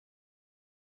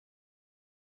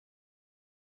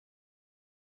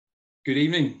Good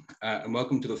evening and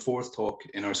welcome to the fourth talk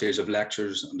in our series of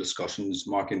lectures and discussions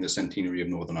marking the centenary of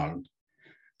Northern Ireland.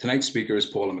 Tonight's speaker is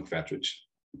Paula McFetridge.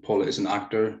 Paula is an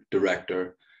actor,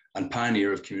 director and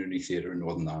pioneer of community theatre in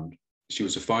Northern Ireland. She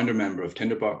was a founder member of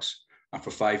Tinderbox and for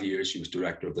 5 years she was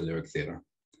director of the Lyric Theatre.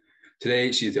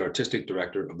 Today she is the artistic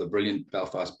director of the brilliant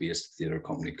Belfast-based theatre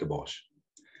company Kabosh.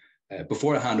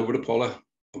 Before I hand over to Paula,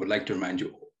 I would like to remind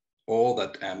you all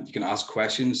that you can ask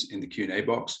questions in the Q&A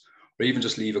box, or even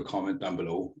just leave a comment down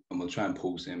below and we'll try and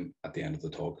pose them at the end of the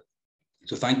talk.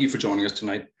 So thank you for joining us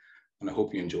tonight and I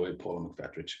hope you enjoy Paula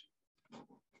McFetridge.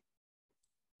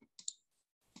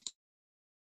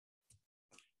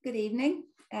 Good evening.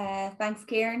 Thanks,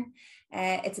 Kieran.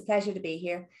 It's a pleasure to be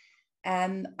here.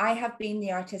 I have been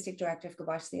the Artistic Director of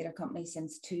Kabosh Theatre Company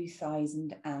since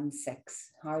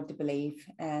 2006. Hard to believe.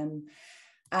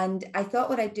 And I thought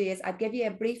what I'd do is I'd give you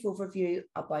a brief overview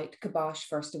about Kabosh,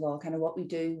 first of all, kind of what we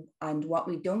do and what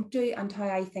we don't do and how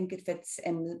I think it fits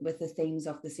in with the themes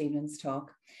of this evening's talk.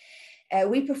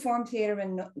 We perform theatre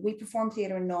in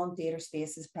non-theatre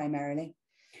spaces primarily.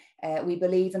 We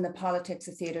believe in the politics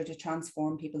of theatre to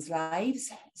transform people's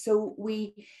lives. So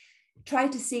we try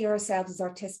to see ourselves as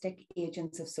artistic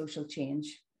agents of social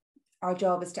change. Our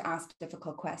job is to ask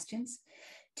difficult questions,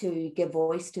 to give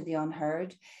voice to the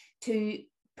unheard, to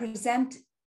present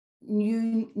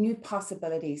new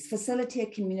possibilities,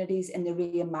 facilitate communities in the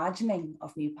reimagining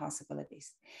of new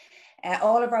possibilities.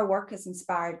 All of our work is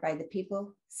inspired by the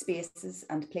people, spaces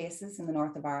and places in the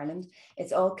north of Ireland.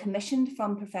 It's all commissioned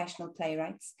from professional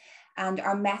playwrights and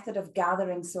our method of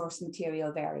gathering source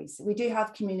material varies. We do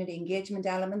have community engagement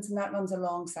elements and that runs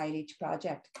alongside each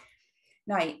project.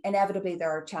 Now, inevitably there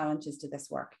are challenges to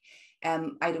this work.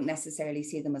 I don't necessarily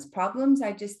see them as problems.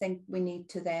 I just think we need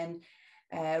to then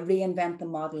reinvent the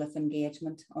model of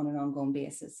engagement on an ongoing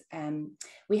basis.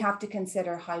 We have to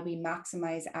consider how we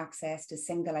maximize access to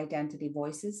single identity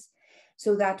voices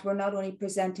so that we're not only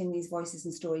presenting these voices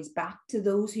and stories back to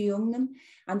those who own them,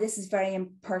 and this is very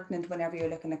pertinent whenever you're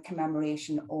looking at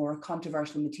commemoration or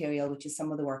controversial material, which is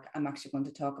some of the work I'm actually going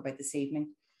to talk about this evening.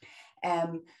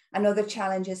 Another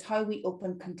challenge is how we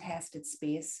open contested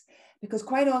space, because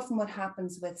quite often what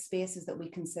happens with spaces that we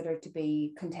consider to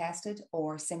be contested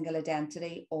or single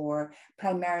identity or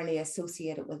primarily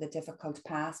associated with a difficult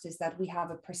past is that we have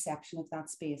a perception of that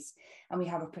space and we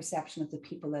have a perception of the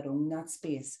people that own that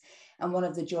space. And one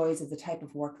of the joys of the type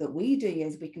of work that we do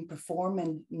is we can perform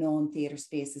in non-theatre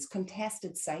spaces,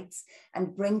 contested sites,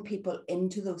 and bring people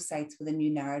into those sites with a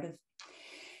new narrative.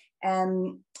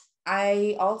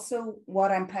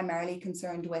 What I'm primarily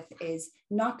concerned with is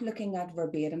not looking at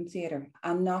verbatim theatre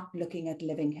and not looking at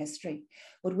living history.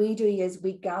 What we do is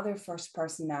we gather first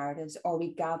person narratives or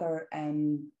we gather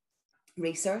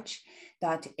research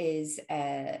that is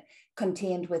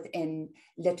contained within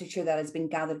literature that has been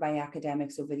gathered by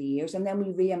academics over the years, and then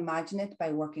we reimagine it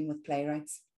by working with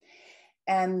playwrights.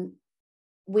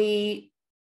 We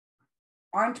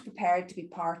aren't prepared to be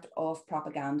part of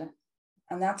propaganda.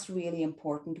 And that's really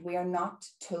important. We are not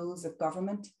tools of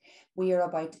government. We are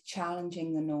about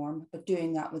challenging the norm, but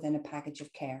doing that within a package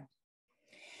of care.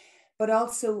 But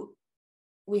also,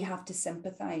 we have to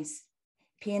sympathise.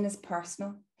 Pain is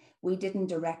personal. We didn't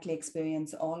directly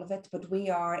experience all of it, but we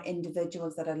are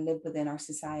individuals that live within our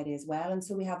society as well. And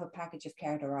so we have a package of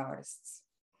care to our artists.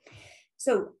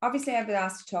 So obviously I've been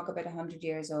asked to talk about 100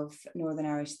 years of Northern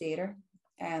Irish theatre,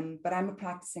 but I'm a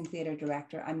practicing theatre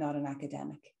director. I'm not an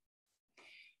academic.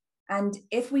 And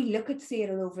if we look at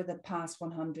theatre over the past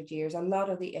 100 years, a lot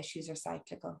of the issues are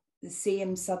cyclical. The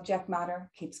same subject matter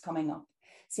keeps coming up.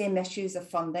 Same issues of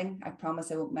funding. I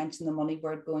promise I won't mention the money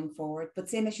word going forward, but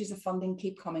same issues of funding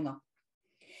keep coming up.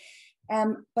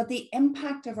 But the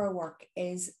impact of our work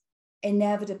is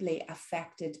inevitably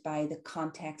affected by the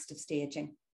context of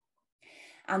staging.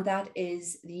 And that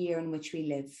is the year in which we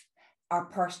live, our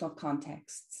personal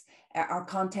contexts. Our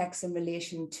context in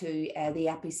relation to the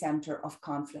epicenter of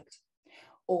conflict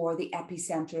or the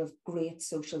epicenter of great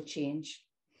social change.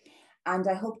 And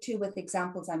I hope to, with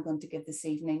examples I'm going to give this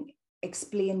evening,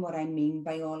 explain what I mean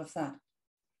by all of that.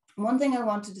 One thing I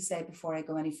wanted to say before I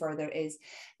go any further is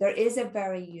there is a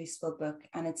very useful book,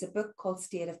 and it's a book called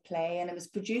State of Play, and it was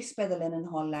produced by the Linen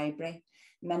Hall Library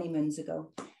many moons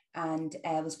ago, and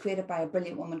it was created by a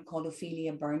brilliant woman called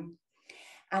Ophelia Byrne.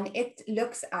 And it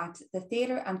looks at the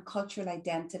theatre and cultural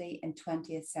identity in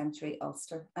 20th century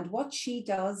Ulster. And what she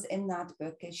does in that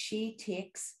book is she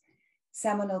takes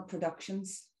seminal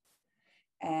productions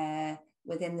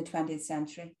within the 20th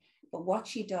century, but what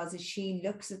she does is she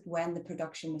looks at when the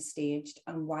production was staged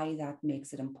and why that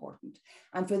makes it important.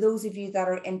 And for those of you that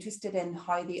are interested in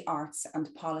how the arts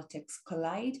and politics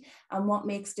collide and what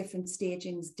makes different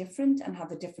stagings different and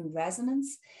have a different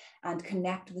resonance and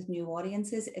connect with new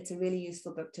audiences, it's a really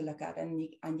useful book to look at, and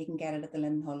you can get it at the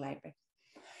Lindenhall Library.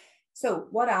 So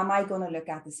what am I going to look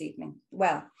at this evening?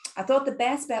 Well, I thought the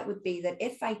best bet would be that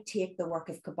if I take the work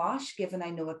of Kabosh, given I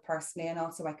know it personally, and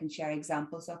also I can share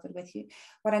examples of it with you,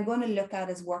 what I'm going to look at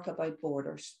is work about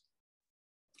borders.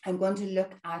 I'm going to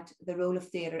look at the role of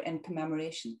theatre in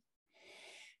commemoration.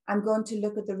 I'm going to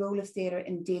look at the role of theatre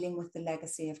in dealing with the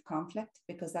legacy of conflict,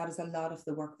 because that is a lot of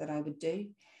the work that I would do.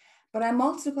 But I'm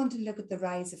also going to look at the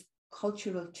rise of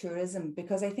cultural tourism,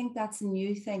 because I think that's a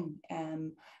new thing,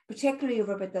 particularly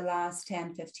over about the last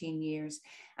 10, 15 years.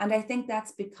 And I think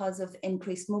that's because of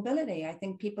increased mobility. I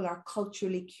think people are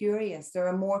culturally curious. There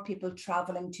are more people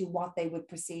traveling to what they would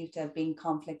perceive to have been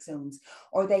conflict zones,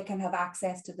 or they can have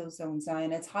access to those zones now.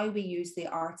 And it's how we use the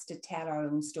arts to tell our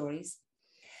own stories.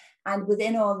 And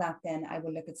within all that, then I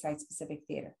will look at site-specific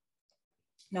theatre.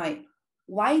 Now,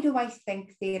 why do I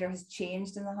think theatre has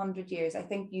changed in the 100 years? I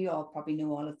think you all probably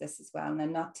know all of this as well. And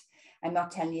I'm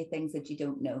not telling you things that you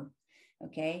don't know,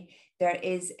 okay? There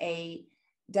is a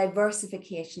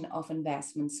diversification of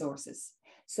investment sources.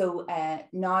 So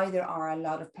now there are a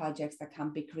lot of projects that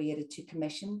can be created to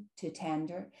commission, to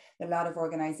tender. There are a lot of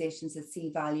organisations that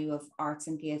see value of arts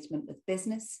engagement with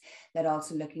business, that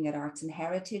also looking at arts and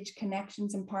heritage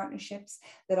connections and partnerships,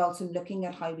 that also looking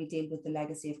at how we deal with the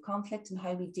legacy of conflict and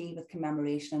how we deal with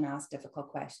commemoration and ask difficult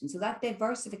questions. So that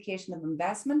diversification of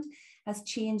investment has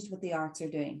changed what the arts are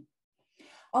doing.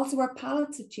 Also, our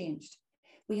palettes have changed.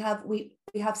 We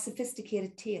have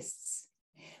sophisticated tastes.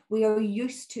 We are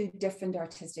used to different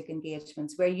artistic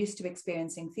engagements. We're used to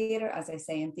experiencing theatre, as I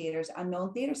say, in theatres and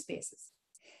non-theatre spaces.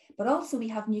 But also we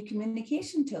have new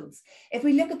communication tools. If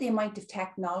we look at the amount of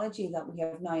technology that we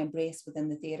have now embraced within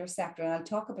the theatre sector, and I'll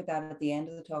talk about that at the end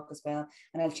of the talk as well,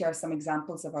 and I'll share some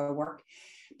examples of our work,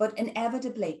 but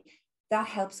inevitably that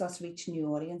helps us reach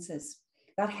new audiences.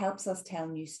 That helps us tell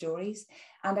new stories.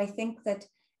 And I think that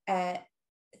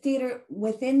theatre,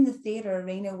 within the theatre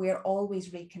arena, we're always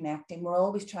reconnecting. We're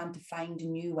always trying to find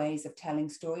new ways of telling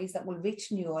stories that will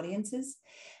reach new audiences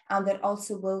and that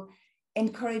also will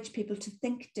encourage people to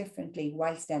think differently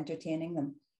whilst entertaining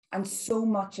them. And so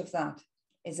much of that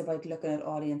is about looking at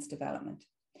audience development,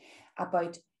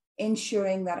 about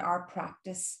ensuring that our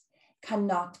practice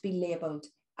cannot be labelled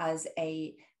as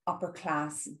a upper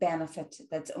class benefit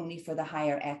that's only for the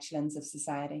higher echelons of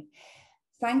society.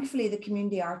 Thankfully, the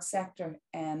community arts sector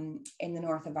in the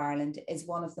north of Ireland is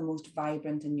one of the most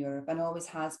vibrant in Europe and always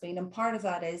has been. And part of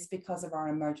that is because of our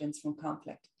emergence from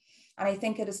conflict. And I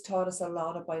think it has taught us a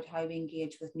lot about how we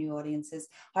engage with new audiences,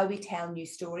 how we tell new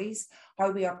stories, how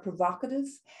we are provocative,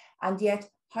 and yet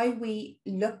how we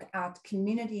look at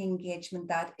community engagement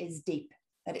that is deep,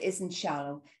 that isn't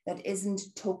shallow, that isn't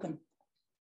token.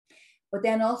 But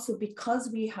then also, because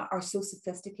we are so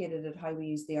sophisticated at how we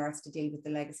use the arts to deal with the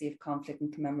legacy of conflict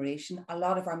and commemoration, a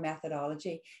lot of our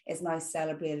methodology is now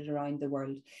celebrated around the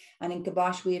world. And in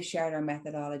Kabosh, we have shared our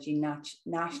methodology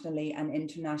nationally and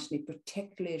internationally,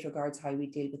 particularly as regards how we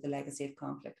deal with the legacy of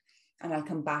conflict. And I'll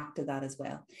come back to that as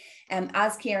well.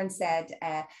 As Kieran said,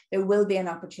 there will be an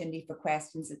opportunity for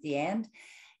questions at the end.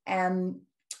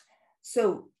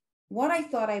 So what I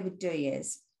thought I would do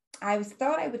is, I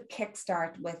thought I would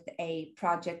kickstart with a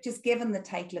project, just given the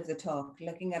title of the talk,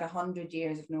 looking at 100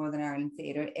 years of Northern Ireland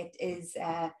theatre. It is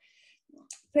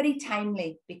pretty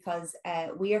timely because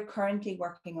we are currently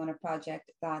working on a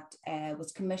project that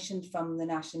was commissioned from the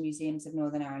National Museums of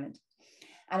Northern Ireland.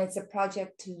 And it's a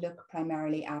project to look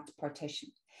primarily at partition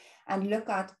and look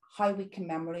at how we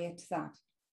commemorate that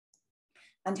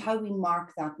and how we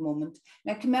mark that moment.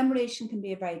 Now, commemoration can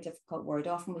be a very difficult word.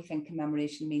 Often we think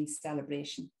commemoration means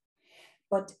celebration.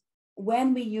 But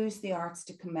when we use the arts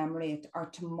to commemorate or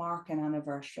to mark an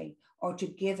anniversary or to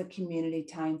give a community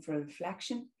time for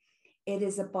reflection, it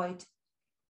is about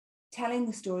telling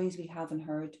the stories we haven't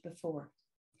heard before.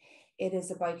 It is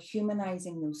about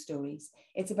humanizing those stories.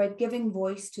 It's about giving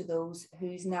voice to those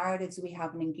whose narratives we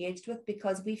haven't engaged with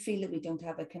because we feel that we don't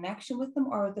have a connection with them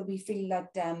or that we feel that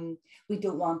we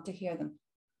don't want to hear them.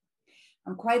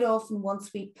 And quite often,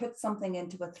 once we put something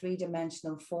into a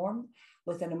three-dimensional form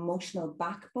with an emotional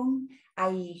backbone,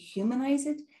 i.e. humanize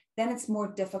it, then it's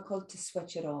more difficult to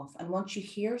switch it off. And once you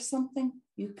hear something,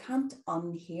 you can't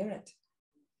unhear it.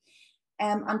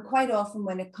 And quite often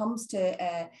when it comes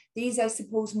to these, I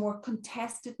suppose, more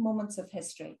contested moments of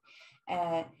history,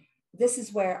 this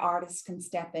is where artists can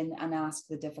step in and ask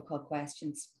the difficult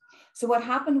questions. So what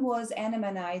happened was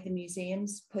NMNI, the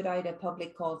museums, put out a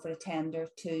public call for a tender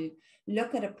to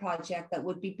look at a project that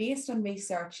would be based on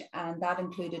research, and that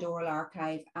included oral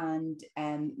archive and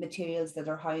materials that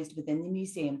are housed within the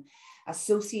museum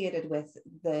associated with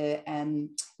the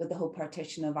whole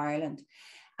partition of Ireland.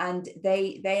 And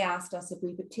they asked us if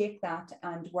we would take that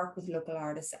and work with local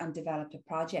artists and develop a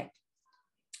project.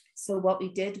 So what we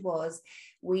did was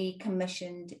we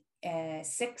commissioned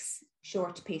 6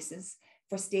 short pieces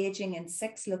for staging in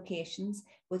 6 locations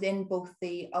within both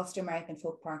the Ulster American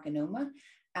Folk Park in Omagh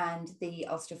and the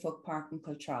Ulster Folk Park in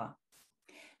Cultra.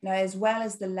 Now, as well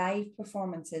as the live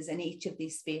performances in each of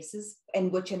these spaces,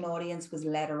 in which an audience was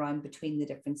led around between the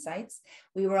different sites,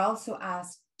 we were also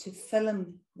asked to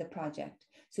film the project.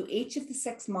 So each of the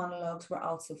 6 monologues were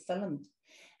also filmed.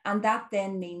 And that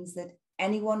then means that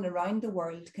anyone around the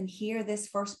world can hear this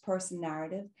first-person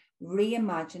narrative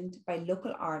reimagined by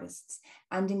local artists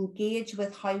and engage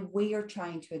with how we are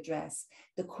trying to address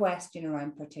the question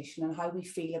around partition and how we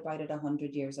feel about it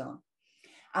 100 years on.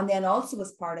 And then also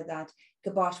as part of that,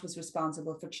 Kabosh was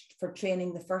responsible for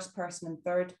training the first-person and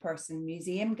third-person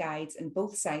museum guides in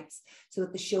both sites so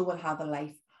that the show will have a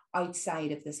life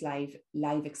outside of this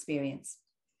live experience.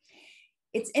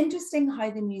 It's interesting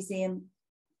how the museum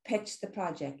pitched the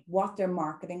project, what their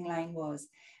marketing line was.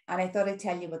 And I thought I'd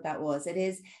tell you what that was. It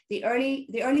is the early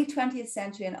 20th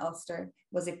century in Ulster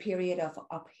was a period of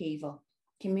upheaval.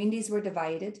 Communities were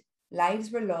divided,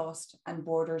 lives were lost, and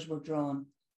borders were drawn.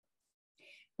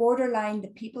 Borderline, the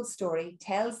people's story,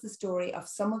 tells the story of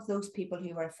some of those people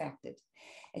who were affected.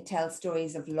 It tells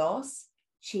stories of loss,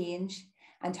 change,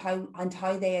 and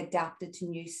how they adapted to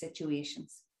new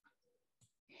situations.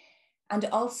 And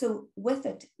also with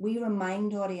it, we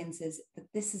remind audiences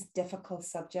that this is difficult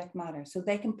subject matter so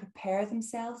they can prepare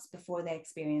themselves before they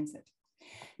experience it.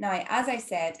 Now, as I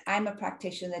said, I'm a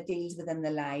practitioner that deals within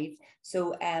the live.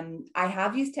 So I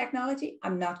have used technology.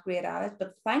 I'm not great at it,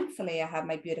 but thankfully I have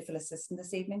my beautiful assistant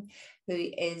this evening, who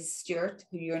is Stuart,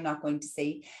 who you're not going to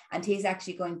see. And he's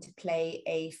actually going to play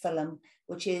a film,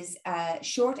 which is a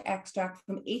short extract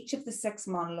from each of the 6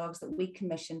 monologues that we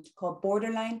commissioned called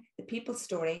Borderline, the People's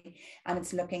Story, and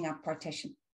it's looking at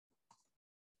partition.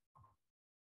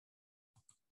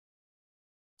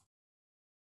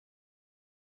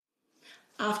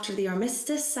 After the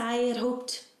armistice, I had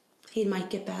hoped he might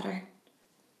get better.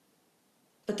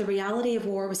 But the reality of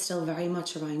war was still very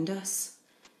much around us.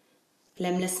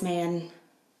 Limbless men,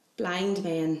 blind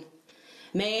men,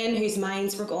 men whose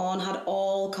minds were gone had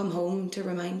all come home to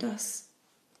remind us.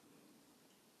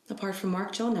 Apart from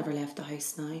work, John never left the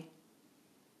house now.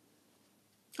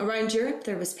 Around Europe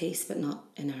there was peace, but not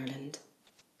in Ireland.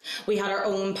 We had our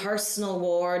own personal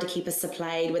war to keep us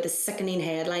supplied with the sickening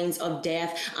headlines of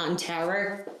death and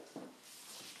terror.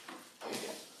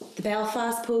 The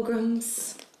Belfast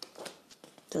pogroms,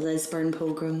 the Lisburn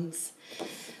pogroms,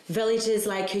 villages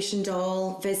like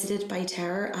Cushendall visited by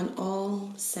terror, and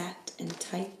all set in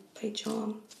type by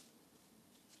John.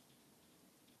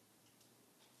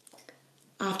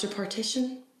 After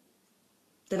partition,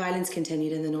 the violence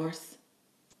continued in the north.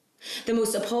 The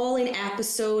most appalling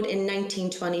episode in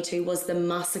 1922 was the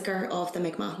massacre of the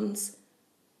McMahons.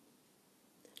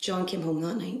 John came home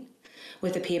that night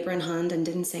with a paper in hand and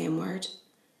didn't say a word.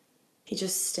 He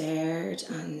just stared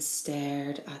and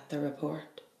stared at the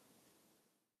report.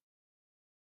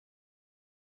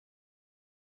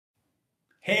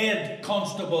 Head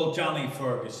Constable Johnny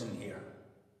Ferguson here.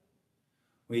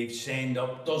 We've signed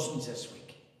up dozens this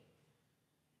week.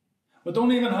 We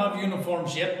don't even have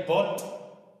uniforms yet, but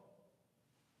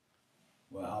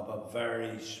we have a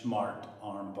very smart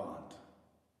armband.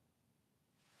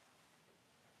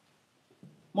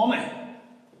 Money?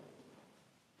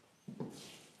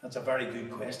 That's a very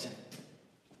good question.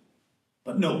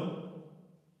 But no,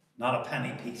 not a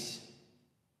penny piece.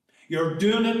 You're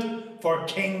doing it for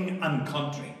king and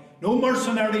country. No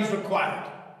mercenaries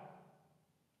required.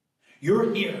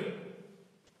 You're here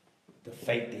to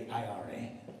fight the IRA.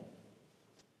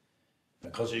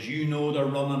 Because as you know, they're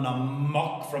running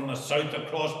amok from the south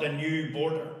across the new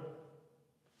border.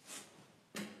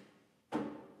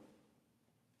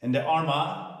 In the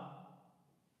Armagh,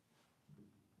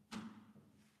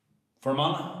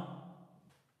 Fermanagh,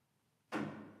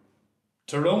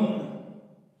 Tyrone,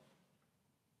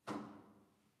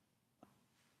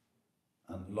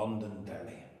 and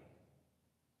Londonderry.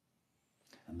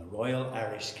 And the Royal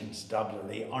Irish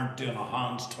Constabulary aren't doing a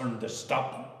hand's turn to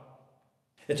stop them.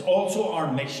 It's also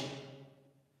our mission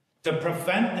to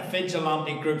prevent the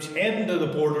vigilante groups heading to the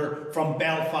border from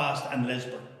Belfast and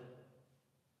Lisburn.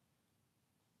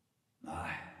 Now,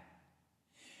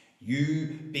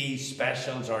 UB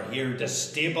specials are here to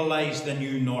stabilise the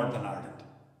new Northern Ireland.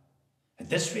 At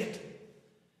this rate,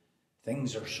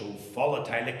 things are so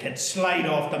volatile it could slide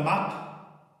off the map.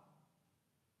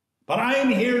 But I'm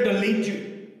here to lead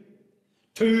you,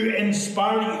 to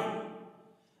inspire you,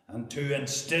 and to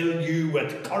instil you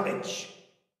with courage.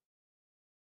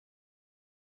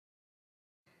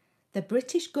 The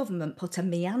British government put a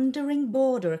meandering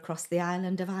border across the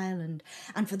island of Ireland,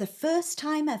 and for the first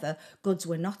time ever, goods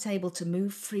were not able to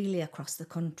move freely across the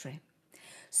country.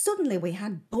 Suddenly we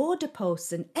had border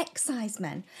posts and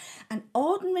excisemen, and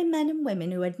ordinary men and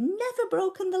women who had never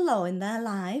broken the law in their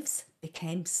lives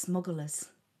became smugglers.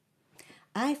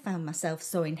 I found myself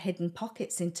sewing hidden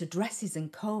pockets into dresses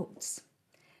and coats.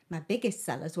 My biggest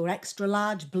sellers were extra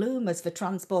large bloomers for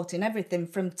transporting everything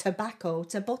from tobacco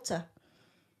to butter.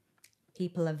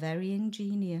 People are very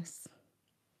ingenious.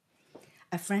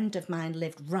 A friend of mine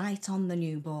lived right on the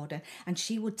new border, and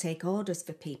she would take orders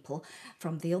for people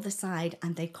from the other side,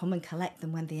 and they'd come and collect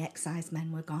them when the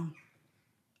excisemen were gone.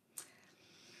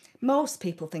 Most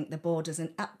people think the border's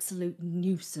an absolute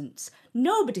nuisance.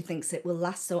 Nobody thinks it will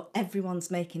last, so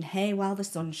everyone's making hay while the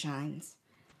sun shines.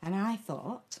 And I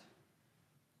thought,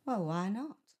 well, why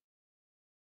not?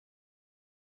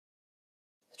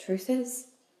 The truth is,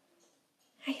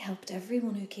 I helped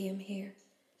everyone who came here.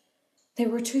 They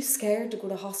were too scared to go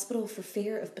to hospital for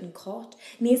fear of being caught.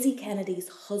 Maisie Kennedy's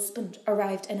husband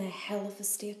arrived in a hell of a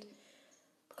state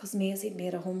because Maisie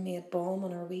made a homemade bomb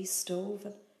on her wee stove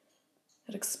and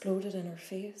it exploded in her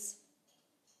face.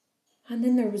 And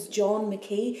then there was John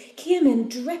McKee, came in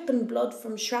dripping blood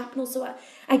from shrapnel, so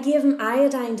I gave him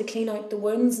iodine to clean out the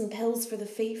wounds and pills for the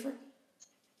fever.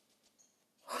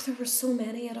 Oh, there were so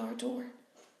many at our door.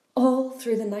 All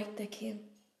through the night they came.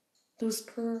 Those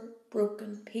poor,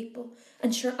 broken people.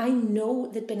 And sure, I know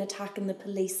they'd been attacking the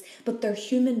police, but they're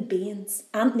human beings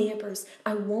and neighbours.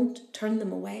 I won't turn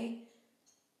them away.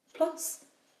 Plus,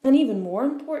 and even more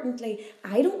importantly,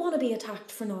 I don't want to be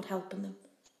attacked for not helping them.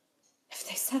 If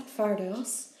they set fire to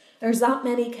us, there's that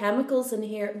many chemicals in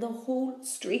here, the whole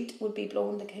street would be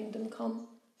blown to kingdom come.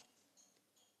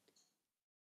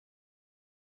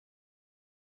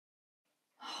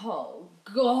 Oh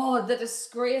God, the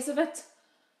disgrace of it.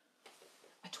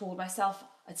 I told myself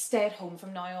I'd stay at home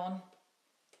from now on.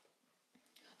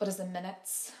 But as the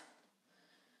minutes,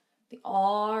 the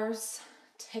hours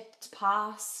ticked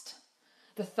past,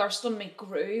 the thirst on me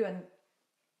grew, and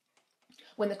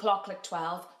when the clock clicked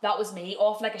 12, that was me,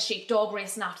 off like a sheepdog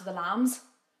racing after the lambs.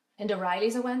 Into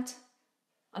Riley's I went,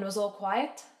 and it was all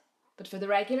quiet, but for the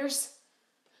regulars.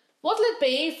 "What'll it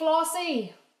be,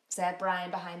 Flossie?" said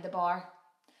Brian behind the bar.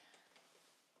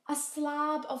 "A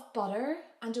slab of butter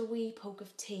and a wee poke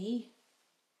of tea,"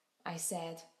 I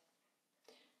said.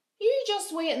 "You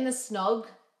just wait in the snug,"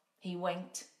 he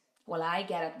winked, "while I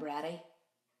get it ready."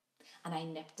 And I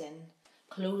nipped in,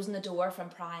 closing the door from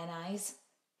prying eyes.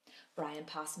 Brian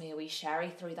passed me a wee sherry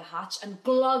through the hatch, and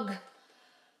glug!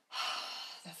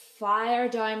 The fire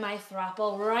down my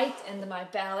thrapple, right into my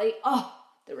belly. Oh,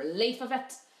 the relief of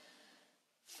it.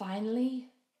 Finally,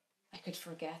 I could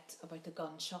forget about the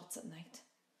gunshots at night.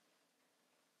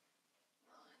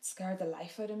 It scared the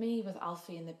life out of me with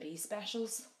Alfie and the B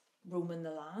specials roaming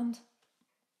the land.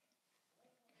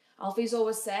 Alfie's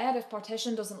always said if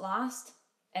partition doesn't last,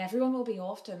 everyone will be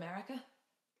off to America.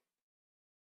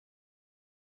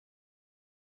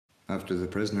 After the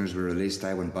prisoners were released,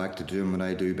 I went back to doing what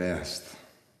I do best,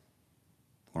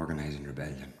 organising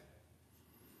rebellion.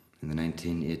 In the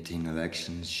 1918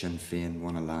 elections, Sinn Féin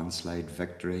won a landslide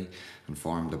victory and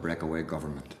formed a breakaway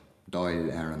government,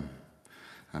 Dáil-Éireann,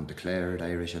 and declared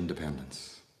Irish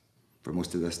independence. For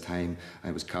most of this time,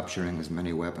 I was capturing as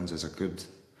many weapons as I could,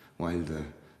 while the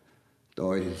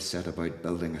Dáil set about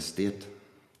building a state.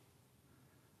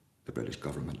 The British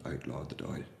government outlawed the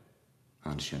Dáil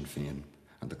and Sinn Féin,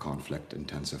 and the conflict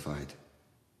intensified.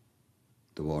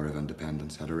 The War of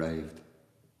Independence had arrived.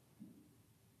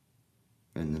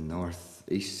 In the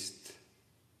northeast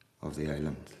of the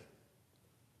island,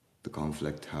 the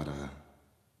conflict had a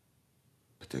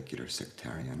particular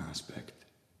sectarian aspect.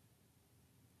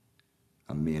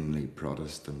 A mainly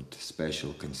Protestant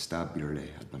special constabulary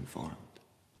had been formed,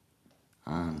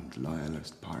 and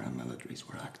loyalist paramilitaries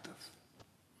were active.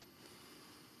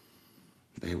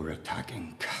 They were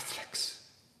attacking Catholics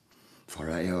for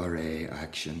IRA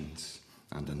actions,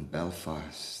 and in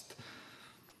Belfast,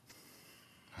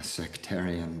 a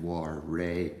sectarian war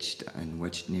raged in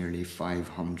which nearly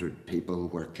 500 people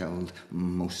were killed,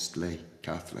 mostly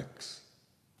Catholics.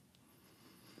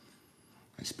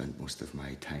 I spent most of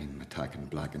my time attacking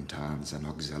black and tans and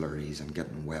auxiliaries and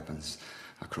getting weapons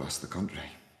across the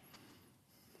country.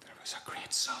 There was a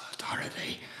great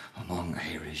solidarity among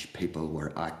Irish people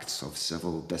were acts of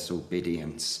civil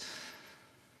disobedience,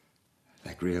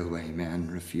 like railway men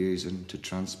refusing to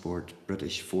transport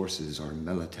British forces or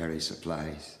military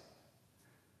supplies.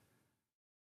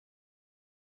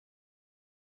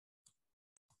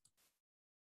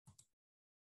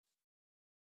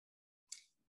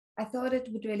 I thought it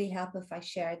would really help if I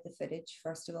shared the footage,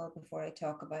 first of all, before I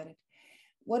talk about it.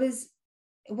 What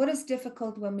is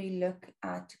difficult when we look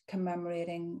at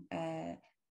commemorating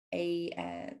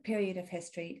a period of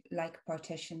history like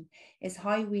partition is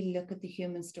how we look at the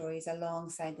human stories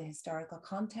alongside the historical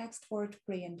context for it,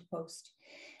 pre and post.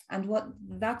 And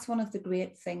that's one of the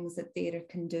great things that theatre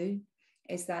can do,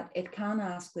 is that it can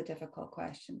ask the difficult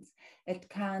questions. It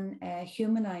can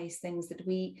humanize things that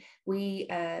we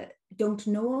don't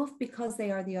know of because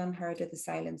they are the unheard or the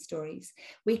silent stories.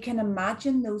 We can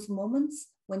imagine those moments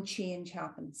when change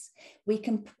happens. We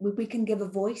can give a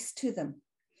voice to them.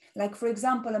 Like, for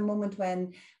example, a moment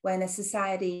when a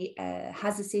society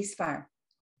has a ceasefire.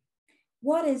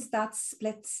 What is that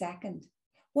split second?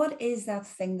 What is that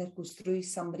thing that goes through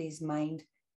somebody's mind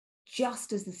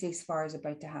just as the ceasefire is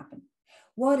about to happen?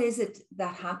 What is it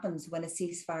that happens when a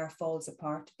ceasefire falls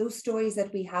apart? Those stories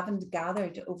that we haven't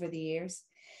gathered over the years.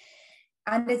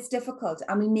 And it's difficult,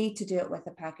 and we need to do it with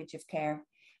a package of care.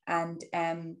 And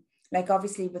like,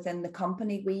 obviously within the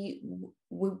company,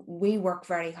 we work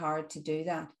very hard to do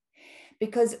that.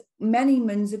 Because many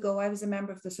moons ago, I was a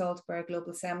member of the Salzburg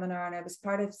Global Seminar, and I was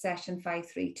part of session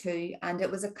 532. And it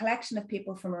was a collection of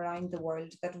people from around the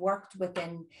world that worked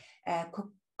within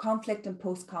conflict and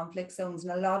post-conflict zones.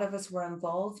 And a lot of us were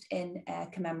involved in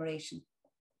commemoration.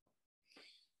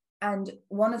 And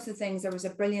one of the things, there was a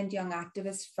brilliant young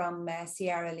activist from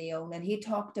Sierra Leone, and he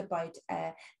talked about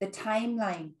the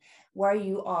timeline where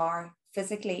you are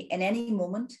physically in any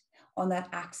moment on that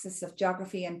axis of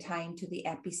geography and time to the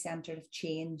epicenter of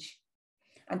change,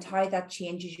 and how that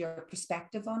changes your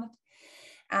perspective on it.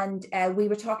 And we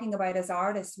were talking about, as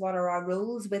artists, what are our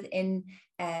roles within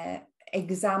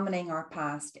examining our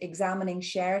past, examining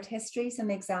shared histories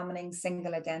and examining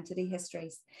single identity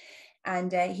histories.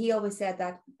 And he always said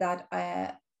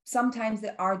that sometimes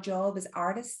our job as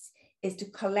artists is to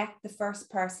collect the first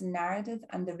person narrative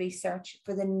and the research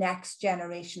for the next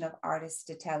generation of artists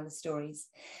to tell the stories,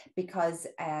 because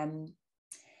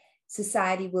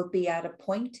society will be at a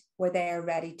point where they are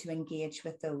ready to engage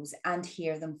with those and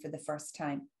hear them for the first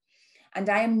time. And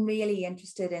I am really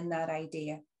interested in that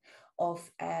idea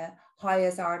of how,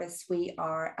 as artists, we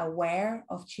are aware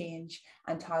of change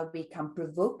and how we can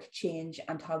provoke change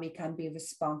and how we can be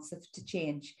responsive to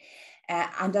change.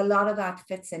 And a lot of that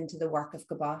fits into the work of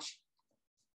Kabosh.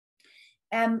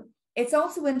 It's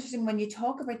also interesting when you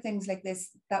talk about things like this,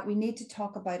 that we need to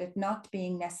talk about it not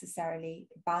being necessarily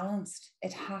balanced.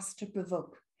 It has to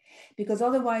provoke, because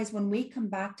otherwise, when we come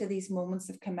back to these moments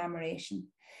of commemoration,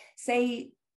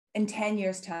 say in 10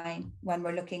 years' time, when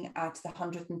we're looking at the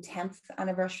 110th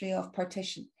anniversary of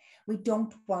partition, we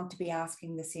don't want to be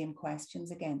asking the same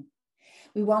questions again.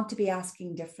 We want to be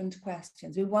asking different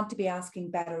questions. We want to be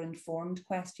asking better informed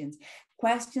questions,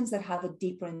 questions that have a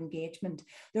deeper engagement.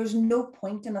 There's no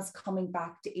point in us coming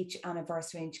back to each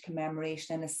anniversary and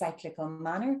commemoration in a cyclical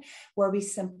manner where we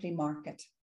simply mark it.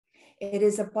 It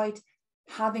is about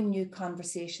having new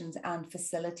conversations and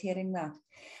facilitating that.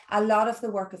 A lot of the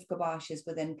work of Kabosh is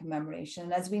within commemoration.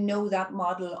 And as we know, that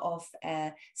model of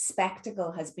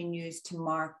spectacle has been used to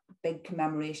mark big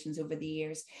commemorations over the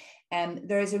years.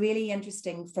 There is a really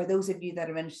interesting, for those of you that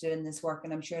are interested in this work,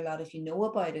 and I'm sure a lot of you know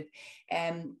about it,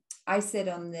 I sit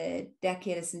on the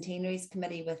Decade of Centenaries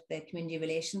Committee with the Community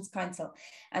Relations Council.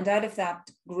 And out of that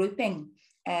grouping,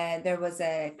 there was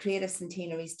a Creative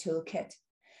Centenaries Toolkit,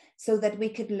 so that we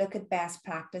could look at best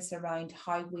practice around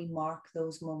how we mark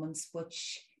those moments,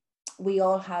 which we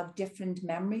all have different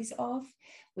memories of,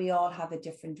 we all have a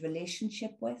different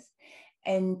relationship with,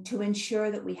 and to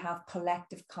ensure that we have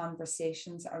collective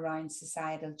conversations around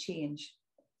societal change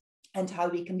and how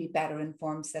we can be better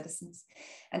informed citizens.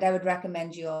 And I would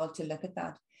recommend you all to look at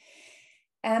that.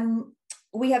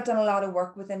 We have done a lot of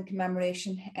work within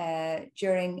commemoration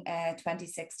during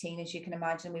 2016. As you can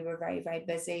imagine, we were very, very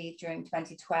busy. During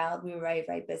 2012, we were very,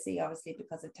 very busy, obviously,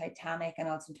 because of Titanic. And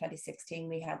also in 2016,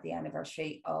 we had the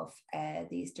anniversary of the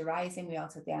Easter Rising. We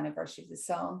also had the anniversary of the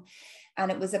song.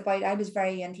 And it was about, I was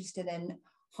very interested in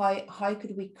how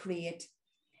could we create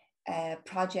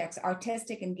projects,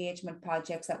 artistic engagement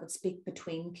projects that would speak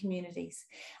between communities.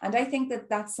 And I think that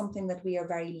that's something that we are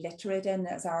very literate in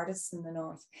as artists in the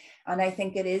North. And I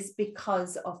think it is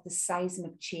because of the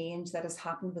seismic change that has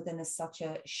happened within such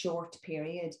a short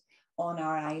period on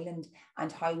our island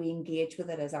and how we engage with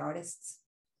it as artists.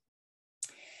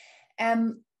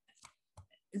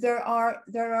 There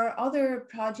are other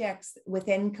projects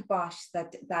within Kabosh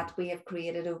that we have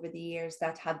created over the years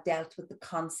that have dealt with the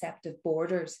concept of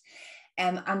borders.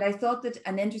 And I thought that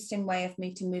an interesting way of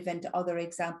me to move into other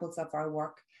examples of our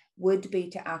work would be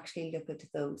to actually look at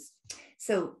those.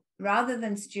 So rather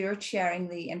than Stuart sharing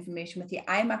the information with you,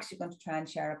 I'm actually going to try and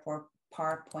share a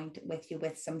PowerPoint with you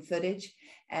with some footage,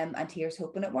 and here's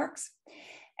hoping it works.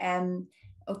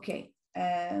 Okay,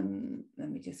 let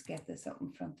me just get this up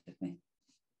in front of me.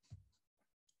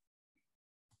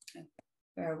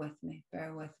 Bear with me,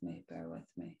 bear with me, bear with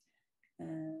me.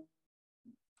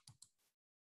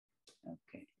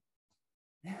 Okay.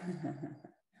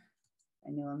 I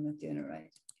know I'm not doing it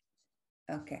right.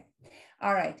 Okay.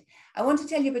 All right. I want to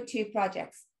tell you about two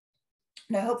projects.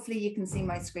 Now, hopefully you can see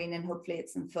my screen and hopefully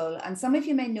it's in full. And some of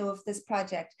you may know of this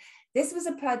project. This was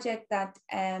a project that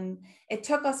it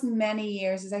took us many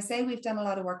years. As I say, we've done a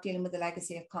lot of work dealing with the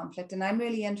legacy of conflict. And I'm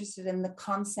really interested in the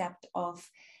concept of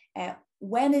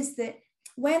when is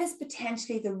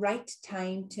potentially the right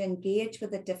time to engage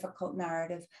with a difficult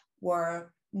narrative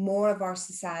where more of our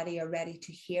society are ready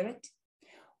to hear it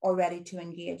or ready to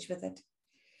engage with it.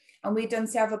 And we've done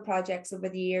several projects over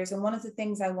the years. And one of the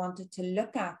things I wanted to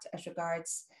look at as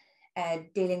regards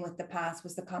dealing with the past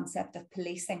was the concept of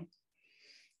policing.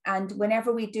 And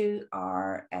whenever we do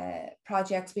our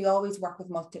projects, we always work with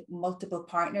multiple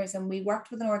partners. And we worked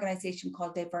with an organization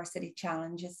called Diversity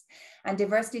Challenges. And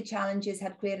Diversity Challenges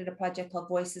had created a project called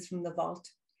Voices from the Vault,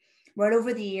 where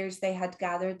over the years they had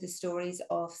gathered the stories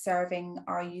of serving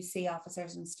RUC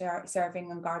officers and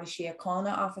serving and Garda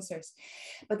Síochána officers.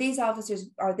 But these officers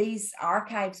or these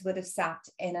archives would have sat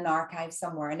in an archive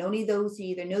somewhere, and only those who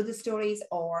either know the stories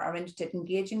or are interested in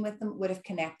engaging with them would have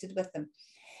connected with them.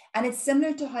 And it's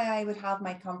similar to how I would have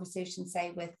my conversation,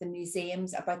 say, with the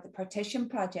museums about the Partition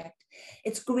Project.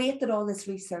 It's great that all this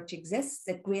research exists,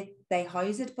 it's great they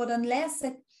house it, but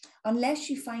unless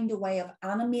you find a way of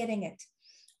animating it,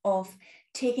 of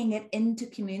taking it into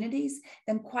communities,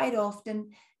 then quite often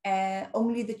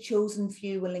only the chosen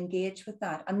few will engage with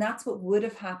that. And that's what would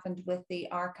have happened with the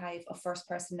archive of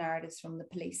first-person narratives from the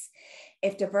police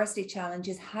if Diversity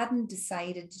Challenges hadn't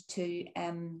decided to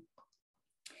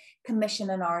commission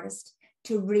an artist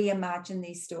to reimagine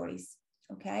these stories,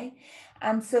 okay?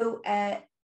 And so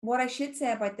what I should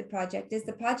say about the project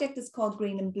is called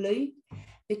Green and Blue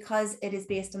because it is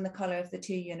based on the colour of the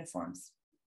two uniforms.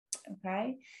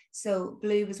 Okay, so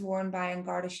blue was worn by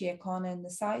Garda Síochána in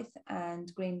the south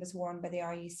and green was worn by the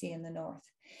RUC in the north.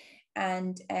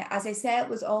 And as I said, it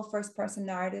was all first-person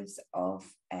narratives of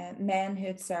men who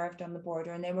had served on the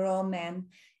border, and they were all men.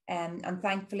 And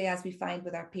thankfully, as we find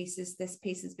with our pieces, this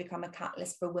piece has become a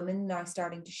catalyst for women now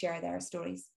starting to share their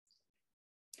stories.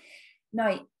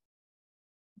 Now,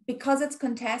 because it's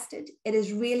contested, it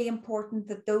is really important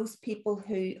that those people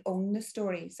who own the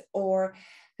stories or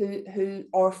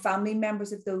family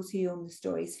members of those who own the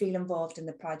stories feel involved in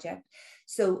the project.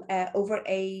 So over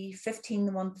a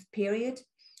 15-month period,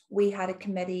 we had a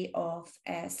committee of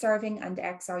serving and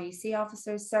ex-RUC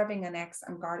officers, serving and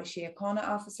ex-and Garda Síochána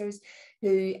officers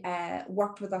who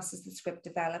worked with us as the script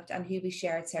developed and who we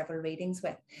shared several readings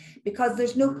with. Because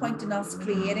there's no point in us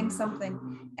creating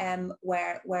something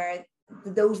where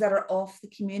those that are off the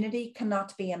community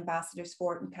cannot be ambassadors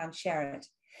for it and can't share it.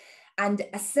 And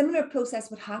a similar process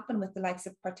would happen with the likes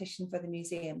of Partition for the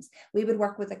museums. We would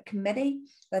work with a committee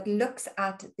that looks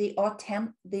at the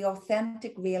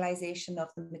authentic realization of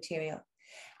the material.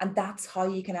 And that's how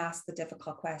you can ask the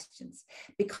difficult questions,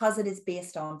 because it is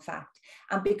based on fact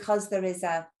and because there is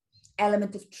an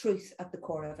element of truth at the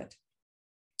core of it.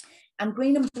 And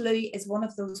Green and Blue is one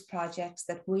of those projects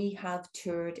that we have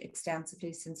toured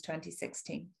extensively since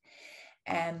 2016.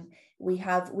 We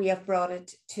have brought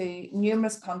it to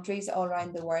numerous countries all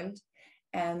around the world,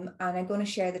 and I'm going to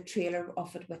share the trailer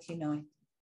of it with you now.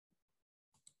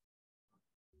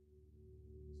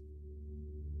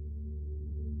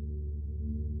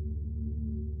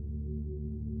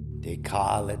 They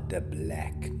call it the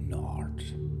Black North.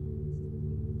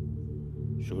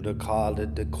 Should have called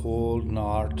it the Cold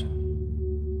North.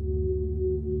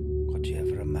 Could you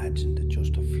ever imagine that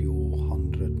just a few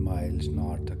hundred miles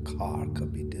north of Cork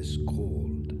could be this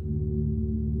cold?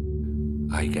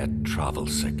 I get travel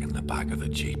sick in the back of the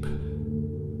Jeep.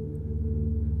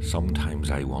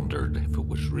 Sometimes I wondered if it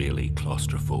was really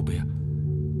claustrophobia.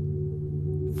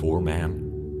 4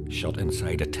 men shut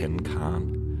inside a tin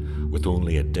can with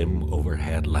only a dim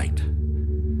overhead light,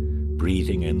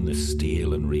 breathing in the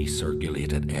stale and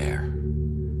recirculated air.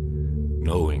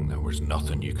 knowing there was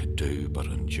nothing you could do but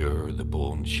endure the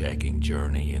bone-shaking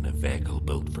journey in a vehicle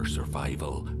built for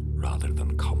survival rather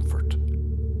than comfort.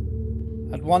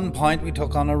 At one point we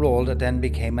took on a role that then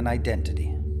became an identity,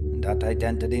 and that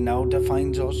identity now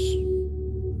defines us.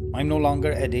 I'm no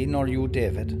longer Eddie, nor you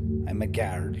David. I'm a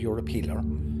guard, you're a peeler.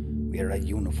 We're a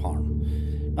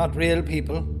uniform. Not real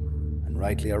people, and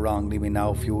rightly or wrongly we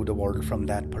now view the world from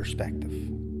that perspective.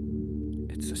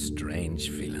 It's a strange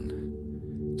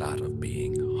feeling, that of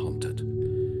being hunted.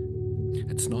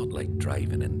 It's not like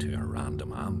driving into a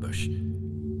random ambush.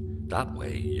 That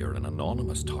way you're an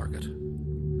anonymous target.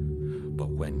 But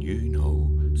when you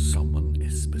know someone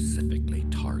is specifically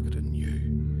targeting you,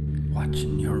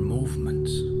 Watching your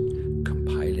movements,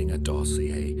 compiling a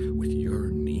dossier with your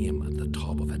name at the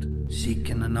top of it.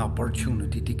 seeking an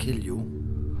opportunity to kill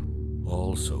you.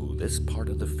 Also, this part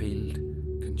of the field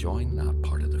can join that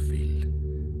part of the field.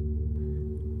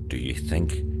 Do you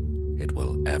think it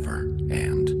will ever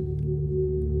end?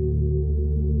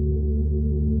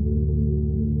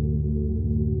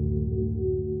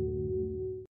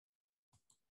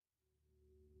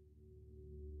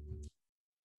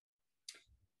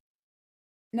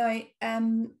 Now,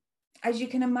 as you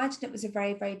can imagine, it was a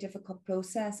very, very difficult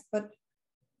process, but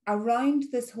around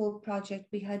this whole project,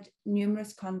 we had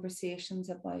numerous conversations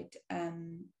about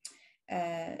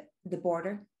the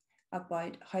border,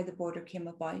 about how the border came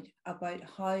about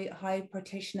how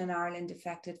partition in Ireland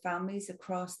affected families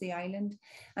across the island.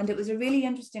 And it was a really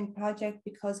interesting project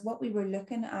because what we were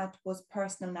looking at was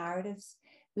personal narratives.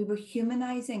 We were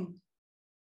humanizing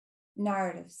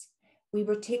narratives. We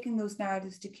were taking those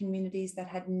narratives to communities that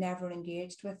had never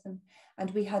engaged with them. And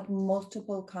we had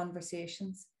multiple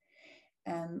conversations.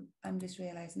 I'm just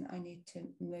realizing I need to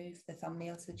move the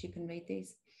thumbnail so that you can read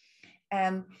these.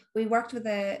 We worked with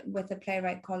a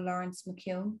playwright called Lawrence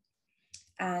McKeown,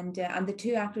 and the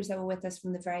two actors that were with us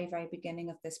from the very, very beginning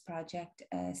of this project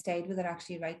stayed with it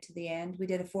actually right to the end. We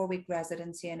did a 4-week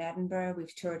residency in Edinburgh.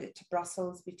 We've toured it to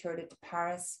Brussels, we've toured it to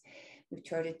Paris, we've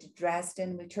toured it to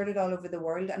Dresden, we've toured it all over the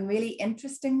world. And really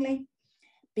interestingly,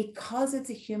 because it's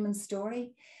a human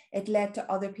story, it led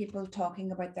to other people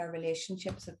talking about their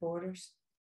relationships with borders.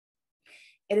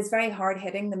 It is very hard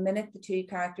hitting. The minute the two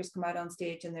characters come out on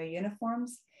stage in their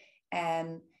uniforms,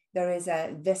 there is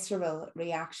a visceral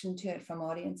reaction to it from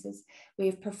audiences.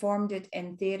 We've performed it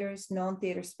in theatres,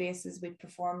 non-theatre spaces. We've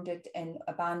performed it in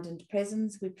abandoned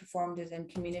prisons. We've performed it in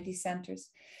community centres,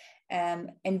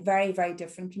 in very, very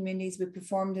different communities. We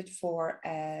performed it for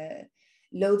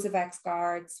loads of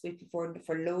ex-guards. We performed it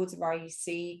for loads of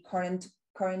RUC, current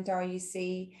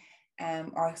RUC,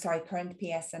 current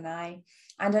PSNI.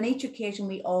 And on each occasion,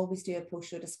 we always do a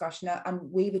post-show discussion, and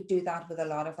we would do that with a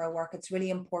lot of our work. It's really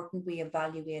important we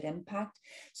evaluate impact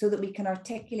so that we can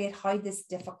articulate how this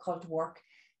difficult work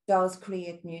does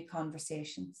create new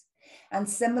conversations. And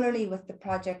similarly with the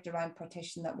project around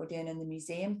partition that we're doing in the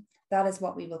museum, that is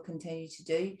what we will continue to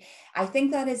do. I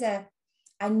think that is a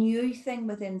new thing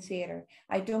within theatre.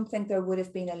 I don't think there would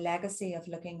have been a legacy of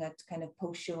looking at kind of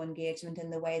post-show engagement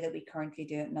in the way that we currently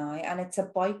do it now. And it's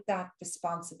about that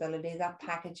responsibility, that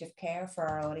package of care for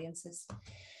our audiences.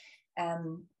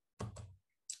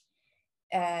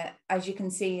 As you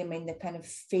can see, I mean, the kind of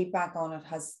feedback on it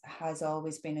has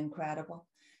always been incredible.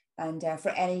 And for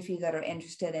any of you that are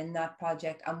interested in that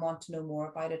project and want to know more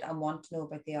about it and want to know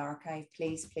about the archive,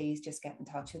 please just get in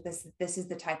touch with this. This is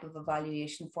the type of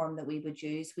evaluation form that we would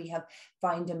use. We have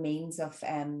found a means of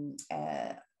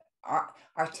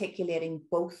articulating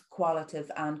both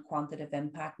qualitative and quantitative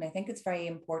impact. And I think it's very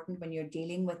important when you're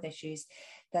dealing with issues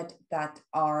that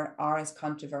are as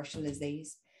controversial as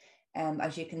these.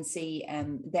 As you can see,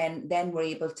 then we're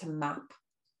able to map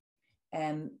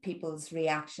people's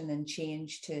reaction and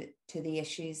change to the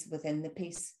issues within the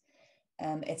piece.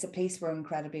 It's a piece we're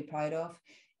incredibly proud of.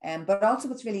 But also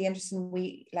what's really interesting,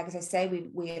 like as I say,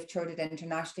 we have toured it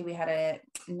internationally. We had a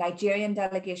Nigerian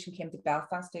delegation came to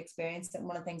Belfast to experience it. And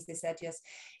one of the things they said to us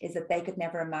is that they could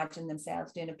never imagine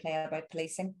themselves doing a play about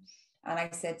policing. And I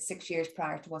said 6 years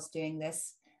prior to us doing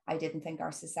this, I didn't think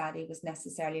our society was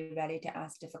necessarily ready to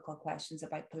ask difficult questions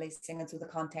about policing. And so the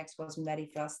context wasn't ready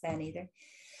for us then either.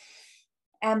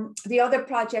 The other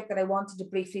project that I wanted to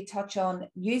briefly touch on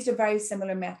used a very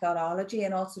similar methodology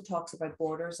and also talks about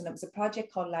borders. And it was a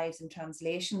project called Lives in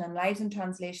Translation. And Lives in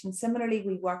Translation, similarly,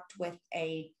 we worked with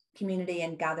a community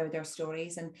and gathered their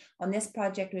stories. And on this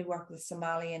project, we worked with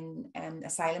Somalian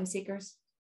asylum seekers.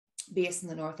 based in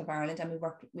the north of Ireland, and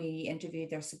we interviewed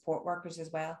their support workers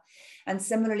as well. And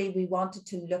similarly, we wanted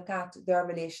to look at their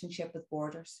relationship with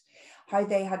borders, how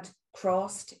they had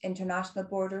crossed international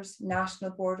borders,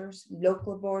 national borders,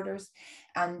 local borders,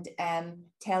 and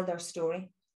tell their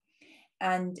story.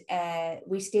 And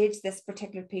we staged this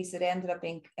particular piece that ended up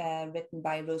being written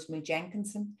by Rosemary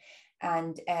Jenkinson.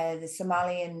 And the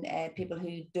Somalian people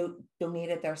who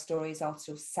donated their stories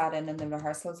also sat in the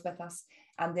rehearsals with us.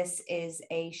 And this is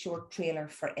a short trailer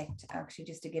for it, actually,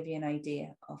 just to give you an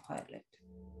idea of how it looked.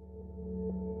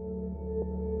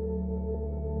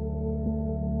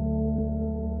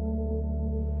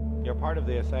 You're part of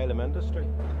the asylum industry.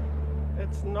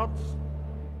 It's nuts.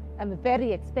 I'm a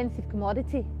very expensive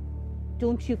commodity.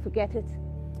 Don't you forget it.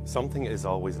 Something is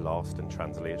always lost in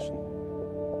translation.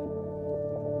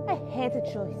 I had a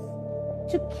choice.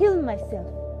 To kill myself.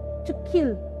 To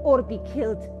kill or be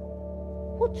killed.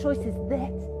 What choice is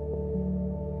that?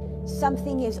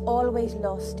 Something is always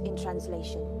lost in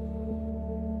translation.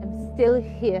 I'm still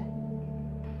here.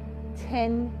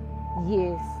 10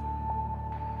 years.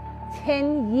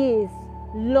 10 years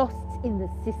lost in the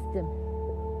system.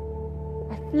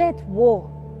 I fled war.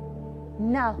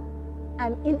 Now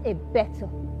I'm in a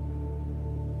battle.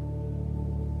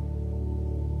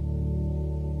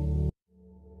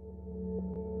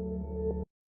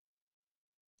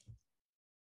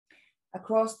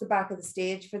 Across the back of the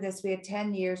stage for this, we had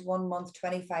 10 years, 1 month,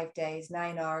 25 days,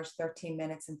 9 hours, 13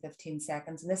 minutes and 15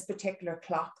 seconds. And this particular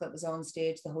clock that was on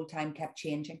stage the whole time kept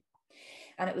changing.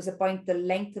 And it was about the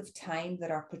length of time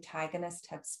that our protagonist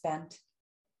had spent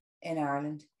in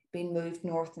Ireland, being moved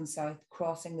north and south,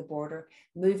 crossing the border,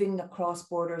 moving across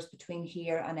borders between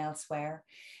here and elsewhere,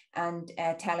 and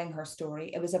telling her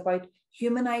story. It was about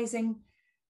humanizing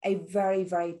a very,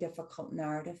 very difficult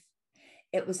narrative.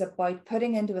 It was about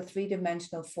putting into a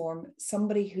three-dimensional form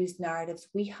somebody whose narratives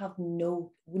we have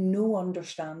no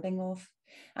understanding of.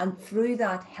 And through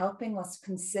that, helping us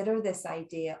consider this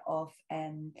idea of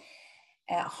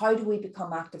how do we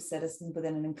become active citizens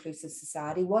within an inclusive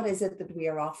society? What is it that we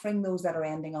are offering those that are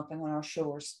ending up on our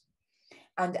shores?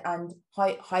 And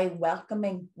how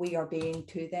welcoming we are being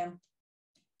to them.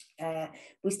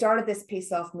 We started this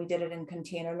piece off and we did it in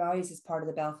container lorries as part of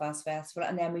the Belfast Festival,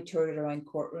 and then we toured it around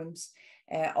courtrooms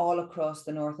all across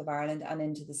the north of Ireland and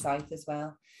into the south as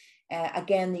well.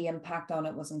 Again, the impact on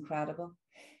it was incredible.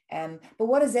 But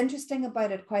what is interesting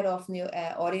about it, quite often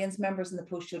the audience members in the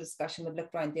post-show discussion would look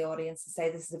around the audience and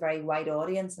say this is a very wide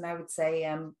audience, and I would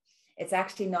say it's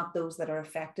actually not those that are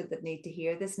affected that need to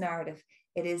hear this narrative.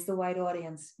 It is the wide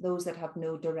audience, those that have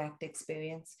no direct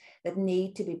experience, that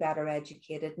need to be better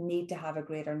educated, need to have a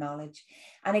greater knowledge.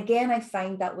 And again, I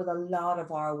find that with a lot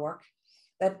of our work,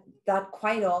 that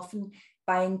quite often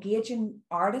by engaging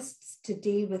artists to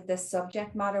deal with this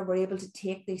subject matter, we're able to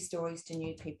take these stories to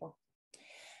new people.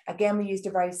 Again, we used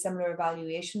a very similar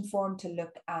evaluation form to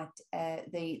look at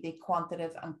the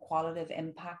quantitative and qualitative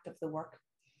impact of the work.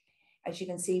 As you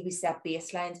can see, we set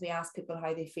baselines. We asked people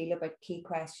how they feel about key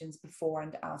questions before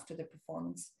and after the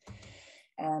performance.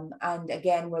 And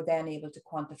again, we're then able to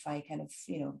quantify kind of,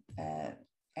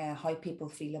 how people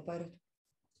feel about it.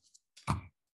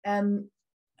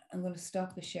 I'm going to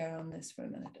stop the share on this for a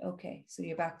minute. Okay, so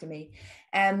you're back to me.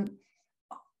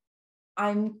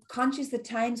 I'm conscious that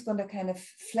time's going to kind of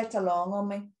flit along on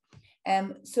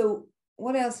me. So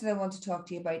what else did I want to talk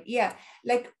to you about? Yeah,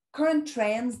 like current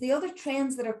trends, the other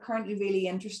trends that are currently really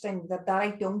interesting that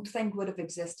I don't think would have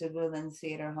existed within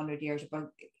theatre 100 years ago,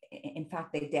 in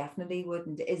fact, they definitely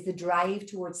wouldn't, is the drive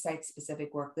towards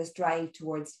site-specific work, this drive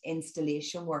towards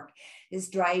installation work, this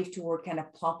drive toward kind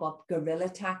of pop-up guerrilla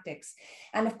tactics.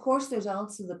 And of course, there's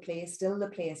also still the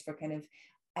place for kind of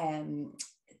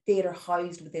theatre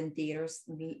housed within theatres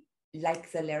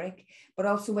like the Lyric, but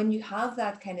also when you have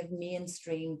that kind of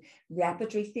mainstream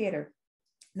repertory theatre,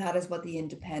 that is what the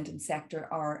independent sector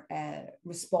are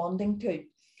responding to.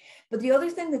 But the other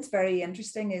thing that's very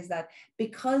interesting is that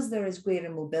because there is greater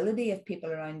mobility of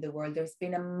people around the world, there's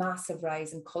been a massive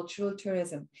rise in cultural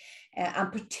tourism,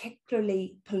 and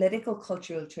particularly political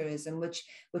cultural tourism, which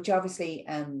obviously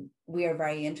we are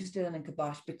very interested in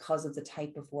Kabosh because of the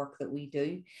type of work that we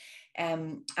do.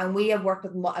 And we have worked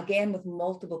with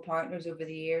multiple partners over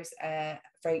the years.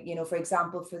 For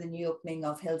example, for the new opening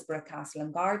of Hillsborough Castle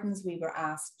and Gardens, we were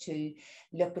asked to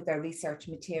look at their research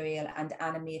material and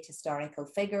animate historical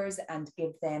figures and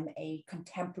give them a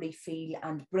contemporary feel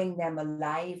and bring them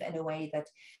alive in a way that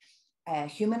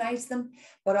humanized them,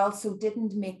 but also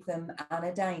didn't make them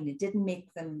anodyne. It didn't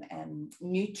make them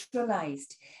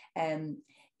neutralized.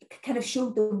 kind of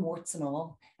showed them warts and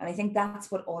all. And I think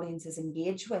that's what audiences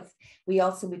engage with. We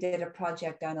did a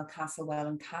project down at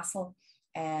Castlereagh Castle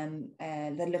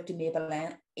that looked at Mabel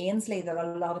Ainsley that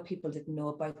a lot of people didn't know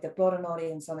about. That brought an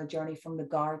audience on a journey from the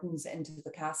gardens into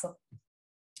the castle.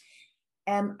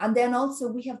 And then also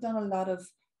we have done a lot of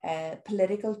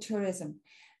political tourism.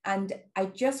 And I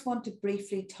just want to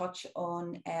briefly touch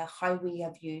on how we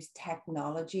have used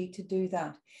technology to do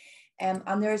that.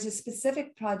 And there's a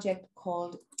specific project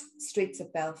called Streets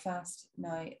of Belfast.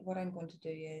 Now, what I'm going to do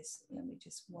is, let me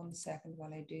just 1 second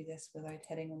while I do this without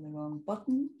hitting on the wrong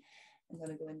button. I'm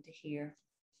going to go into here.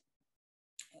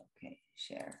 Okay,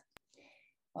 share.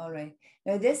 All right.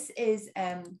 Now, this is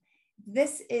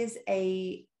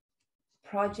a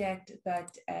project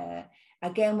that,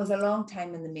 again, was a long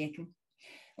time in the making.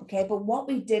 Okay, but what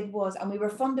we did was, and we were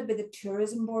funded by the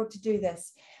Tourism Board to do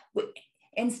this,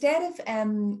 instead of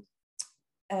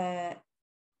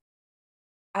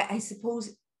I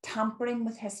suppose tampering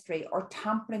with history or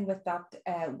tampering with that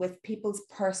with people's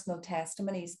personal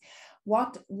testimonies,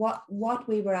 what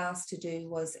we were asked to do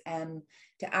was to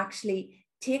actually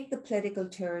take the political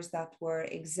tours that were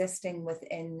existing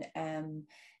within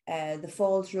the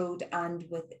Falls Road and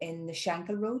within the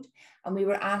Shankill Road, and we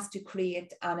were asked to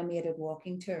create animated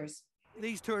walking tours.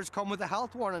 These tours come with a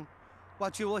health warning.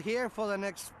 What you will hear for the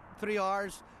next 3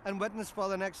 hours and witness for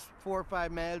the next 4 or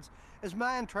 5 miles is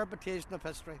my interpretation of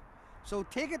history. So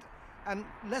take it and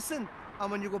listen,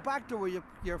 and when you go back to where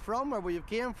you're from or where you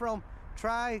came from,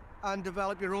 try and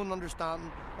develop your own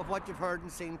understanding of what you've heard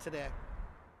and seen today.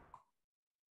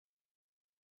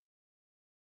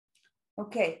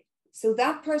 Okay, so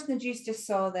that person that you just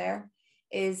saw there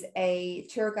is a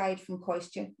tour guide from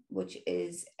Coistue, which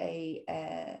is a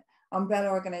umbrella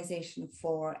organisation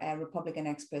for Republican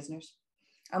ex-prisoners.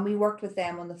 And we worked with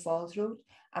them on the Falls Road,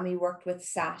 and we worked with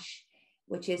SASH,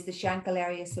 which is the Shankill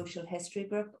Area Social History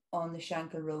Group on the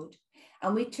Shankill Road.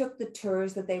 And we took the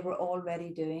tours that they were already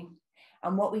doing.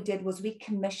 And what we did was we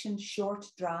commissioned short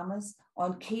dramas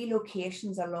on key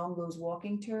locations along those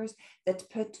walking tours that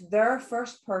put their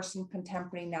first person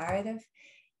contemporary narrative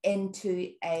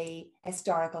into a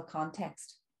historical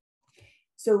context.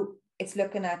 So it's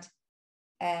looking at,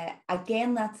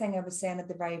 again, that thing I was saying at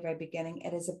the very, very beginning,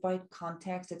 it is about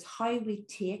context. It's how we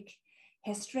take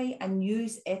history and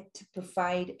use it to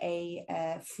provide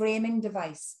a framing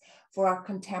device for our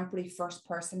contemporary first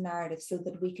person narrative so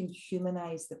that we can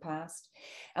humanize the past.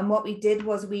 And what we did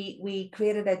was we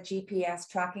created a GPS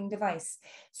tracking device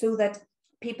so that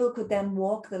people could then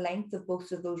walk the length of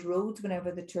both of those roads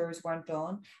whenever the tours weren't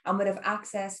on, and would have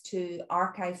access to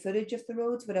archive footage of the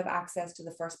roads, would have access to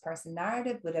the first person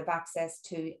narrative, would have access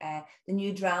to the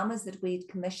new dramas that we'd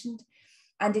commissioned,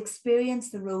 and experience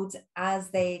the roads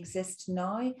as they exist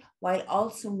now, while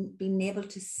also being able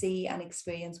to see and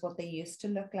experience what they used to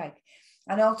look like.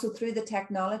 And also through the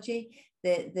technology,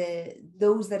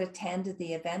 those that attended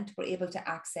the event were able to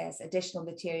access additional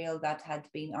material that had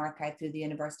been archived through the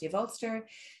University of Ulster,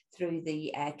 through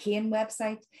the Cain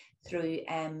website, through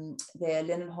the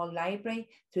Linenhall Library,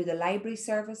 through the library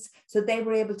service. So they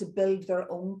were able to build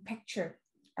their own picture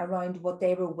around what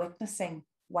they were witnessing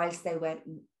whilst they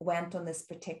went on this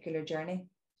particular journey.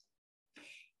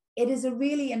 It is a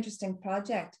really interesting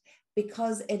project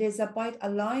because it is about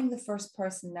allowing the first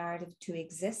person narrative to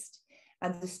exist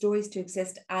and the stories to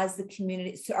exist as the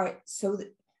community, so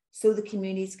the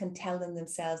communities can tell them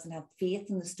themselves and have faith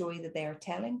in the story that they are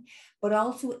telling. But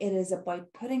also it is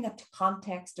about putting a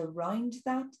context around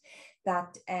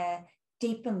that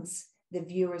deepens the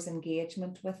viewer's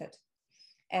engagement with it.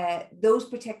 Those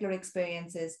particular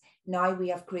experiences, now we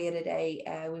have created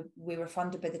we were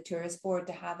funded by the Tourist Board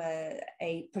to have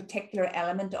a particular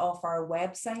element of our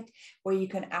website where you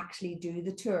can actually do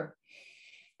the tour.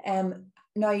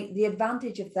 Now, the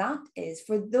advantage of that is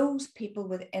for those people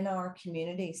within our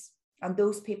communities and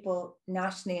those people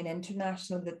nationally and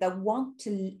internationally that want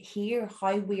to hear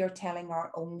how we are telling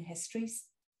our own histories,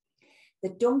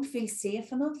 that don't feel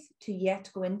safe enough to yet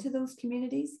go into those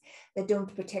communities, that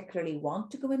don't particularly want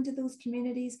to go into those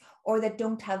communities, or that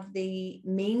don't have the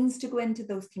means to go into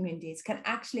those communities, can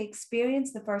actually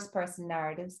experience the first person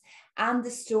narratives and the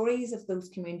stories of those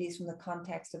communities from the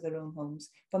context of their own homes,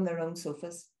 from their own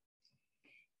sofas.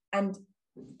 And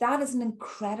that is an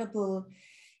incredible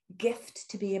gift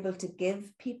to be able to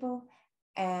give people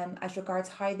as regards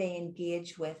how they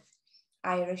engage with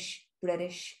Irish,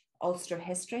 British, Ulster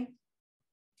history,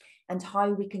 and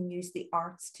how we can use the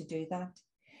arts to do that.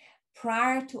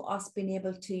 Prior to us being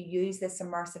able to use this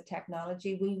immersive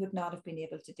technology, we would not have been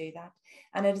able to do that.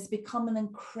 And it has become an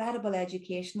incredible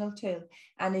educational tool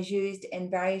and is used in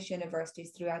various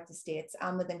universities throughout the States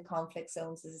and within conflict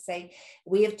zones. As I say,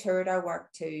 we have toured our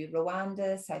work to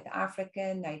Rwanda, South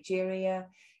Africa, Nigeria.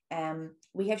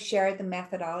 We have shared the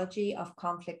methodology of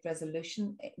conflict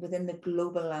resolution within the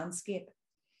global landscape.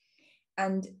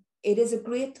 And it is a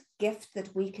great gift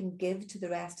that we can give to the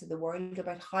rest of the world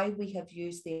about how we have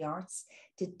used the arts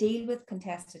to deal with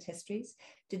contested histories,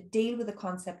 to deal with the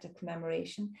concept of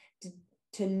commemoration,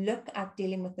 to look at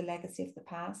dealing with the legacy of the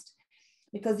past.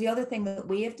 Because the other thing that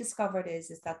we have discovered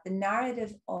is that the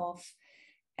narrative of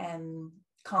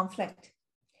conflict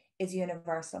is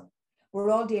universal.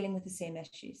 We're all dealing with the same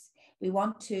issues. We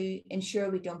want to ensure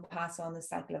we don't pass on the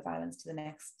cycle of violence to the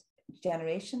next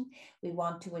generation. We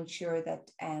want to ensure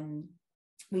that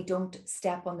we don't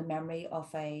step on the memory of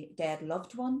a dead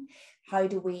loved one. How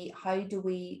do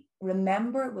we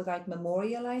remember without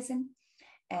memorializing?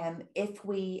 If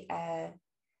we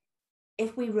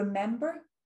remember,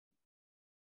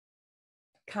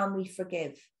 can we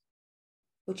forgive?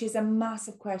 Which is a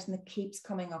massive question that keeps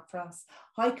coming up for us.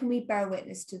 How can we bear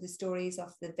witness to the stories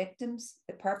of the victims,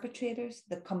 the perpetrators,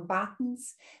 the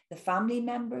combatants, the family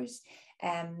members,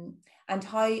 and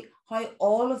how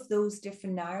all of those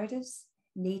different narratives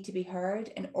need to be heard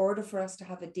in order for us to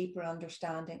have a deeper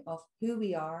understanding of who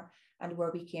we are and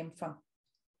where we came from.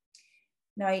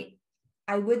 Now,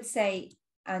 I would say,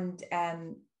 and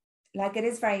like it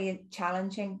is very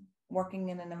challenging working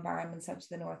in an environment such as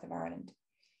the north of Ireland.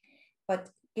 But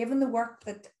given the work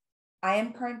that I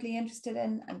am currently interested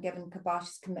in, and given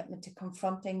Kabosh's commitment to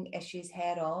confronting issues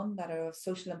head on that are of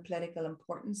social and political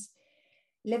importance,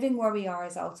 living where we are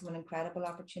is also an incredible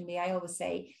opportunity. I always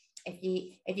say,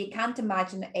 if you can't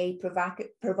imagine a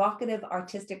provocative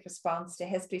artistic response to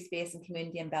history, space and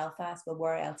community in Belfast, well,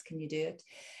 where else can you do it?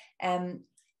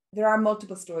 There are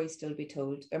multiple stories still to be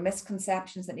told. There are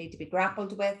misconceptions that need to be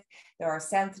grappled with. There are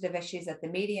sensitive issues that the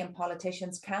media and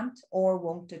politicians can't or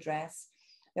won't address.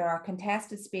 There are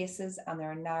contested spaces and there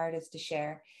are narratives to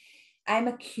share. I'm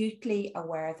acutely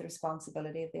aware of the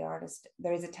responsibility of the artist.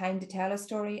 There is a time to tell a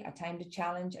story, a time to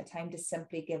challenge, a time to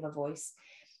simply give a voice.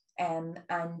 And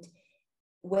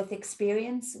with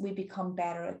experience, we become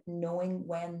better at knowing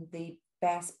when the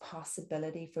best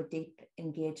possibility for deep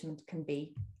engagement can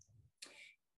be.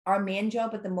 Our main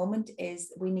job at the moment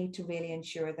is we need to really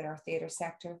ensure that our theatre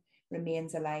sector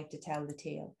remains alive to tell the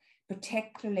tale,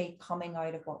 particularly coming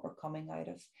out of what we're coming out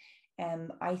of.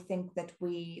 I think that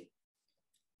we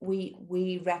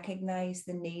recognise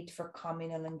the need for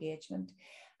communal engagement.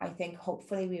 I think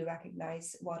hopefully we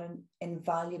recognise what an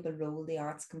invaluable role the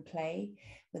arts can play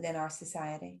within our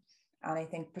society. And I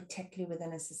think particularly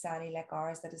within a society like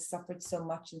ours that has suffered so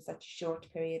much in such a short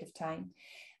period of time.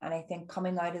 And I think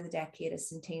coming out of the decade of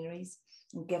centenaries,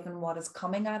 and given what is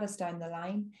coming at us down the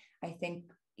line, I think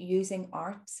using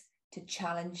arts to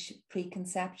challenge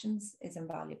preconceptions is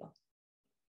invaluable.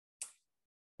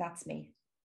 That's me.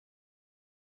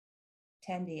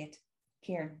 10 to 8.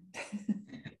 Kieran.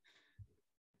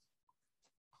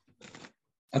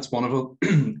 That's wonderful.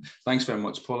 Thanks very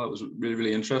much, Paula. That was really,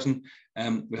 really interesting.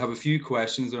 We have a few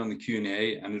questions there on the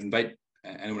Q&A, and I'd invite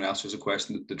anyone else who has a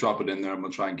question to drop it in there and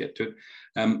we'll try and get to it.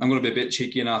 I'm going to be a bit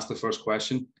cheeky and ask the first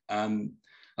question. And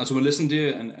so we're listening to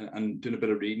you and doing a bit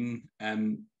of reading.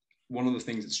 One of the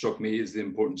things that struck me is the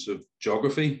importance of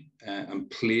geography and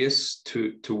place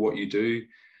to what you do.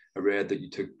 I read that you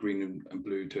took green and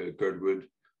blue to Girdwood,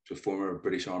 to a former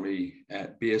British Army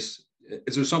base.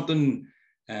 Is there something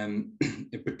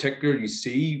in particular you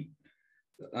see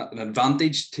an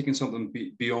advantage taking something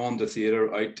beyond the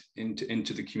theatre out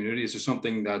into the community? Is there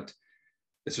something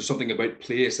about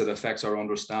place that affects our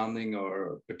understanding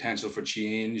or potential for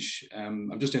change?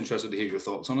 I'm just interested to hear your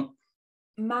thoughts on it.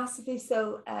 Massively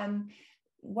so.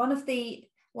 One of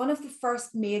the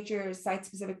first major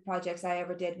site-specific projects I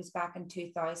ever did was back in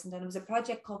 2000, and it was a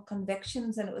project called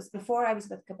Convictions, and it was before I was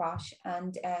with Kabosh,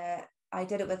 and I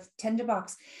did it with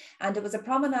Tinderbox, and it was a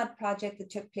promenade project that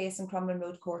took place in Crumlin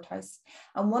Road Courthouse.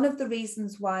 And one of the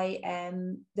reasons why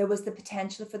there was the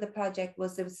potential for the project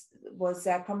was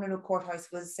Crumlin Road Courthouse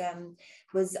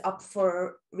was up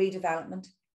for redevelopment,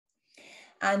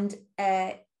 and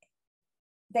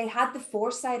they had the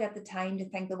foresight at the time to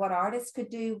think that what artists could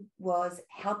do was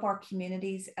help our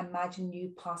communities imagine new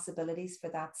possibilities for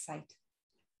that site.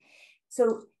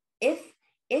 So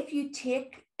if you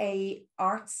take a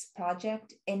arts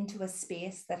project into a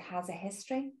space that has a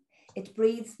history, it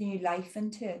breathes new life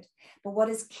into it. But what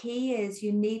is key is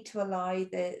you need to allow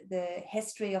the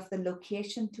history of the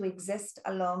location to exist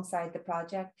alongside the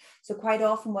project. So quite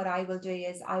often what I will do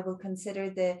is I will consider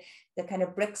the kind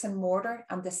of bricks and mortar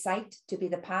and the site to be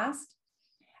the past.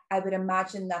 I would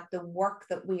imagine that the work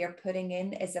that we are putting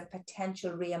in is a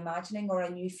potential reimagining or a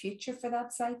new future for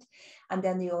that site. And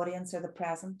then the audience are the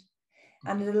present.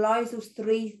 And it allows those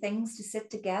three things to sit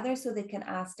together so they can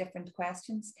ask different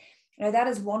questions. Now, that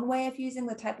is one way of using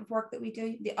the type of work that we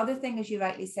do. The other thing, as you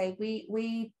rightly say,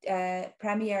 we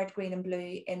premiered Green and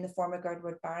Blue in the former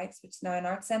Girdwood Barracks, which is now an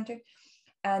art centre.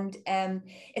 And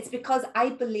it's because I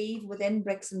believe within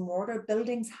bricks and mortar,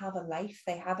 buildings have a life,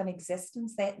 they have an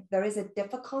existence. There is a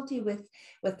difficulty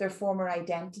with their former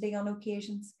identity on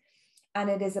occasions.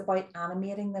 And it is about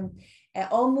animating them,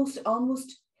 almost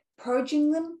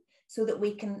purging them so that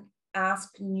we can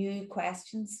ask new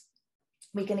questions.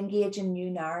 We can engage in new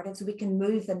narratives, we can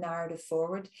move the narrative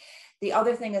forward. The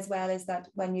other thing as well is that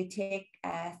when you take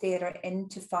theatre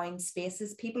into found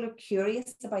spaces, people are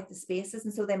curious about the spaces,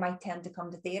 and so they might tend to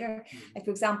come to theatre. Like,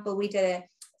 for example, we did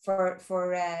for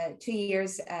 2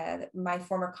 years, my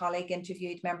former colleague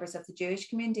interviewed members of the Jewish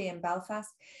community in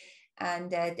Belfast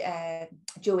and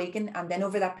Joe Egan, and then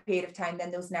over that period of time,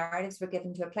 then those narratives were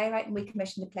given to a playwright, and we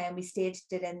commissioned a play and we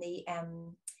staged it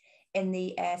in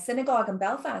the synagogue in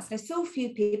Belfast. Now, so few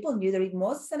people knew there even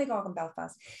was a synagogue in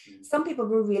Belfast. Some people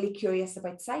were really curious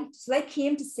about sight. So they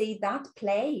came to see that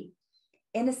play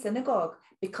in a synagogue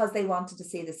because they wanted to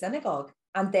see the synagogue.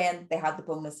 And then they had the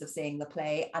bonus of seeing the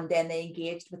play. And then they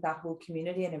engaged with that whole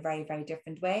community in a very, very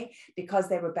different way because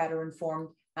they were better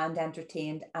informed and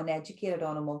entertained and educated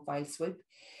on a one-file swoop.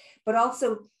 But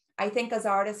also, I think as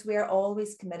artists, we're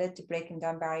always committed to breaking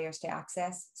down barriers to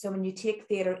access. So when you take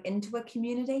theatre into a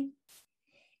community,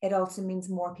 it also means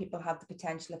more people have the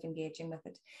potential of engaging with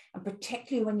it. And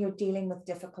particularly when you're dealing with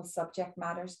difficult subject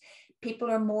matters,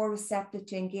 people are more receptive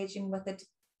to engaging with it,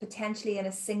 potentially in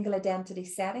a single identity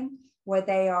setting where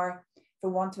they are,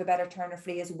 for want of a better turn of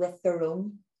phrase, with their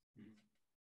own.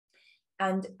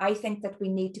 And I think that we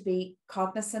need to be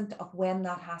cognizant of when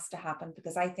that has to happen,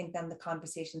 because I think then the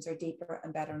conversations are deeper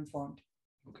and better informed.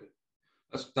 Okay,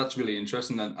 that's really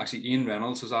interesting. And actually, Ian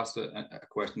Reynolds has asked a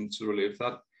question to relate to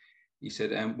that. He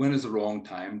said, when is the wrong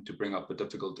time to bring up a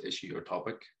difficult issue or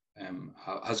topic?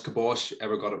 Has Kabosh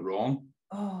ever got it wrong?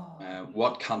 Oh.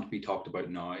 What can't be talked about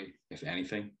now, if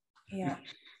anything? Yeah.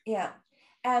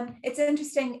 It's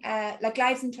interesting, like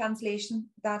Lives in Translation,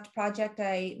 that project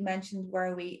I mentioned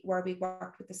where we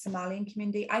worked with the Somalian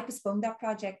community, I postponed that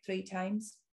project 3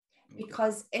 times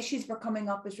because issues were coming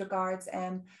up as regards,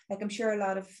 like I'm sure a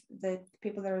lot of the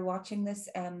people that are watching this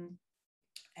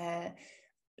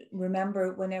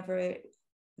remember whenever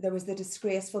there was the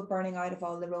disgraceful burning out of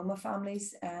all the Roma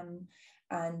families, and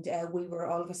we were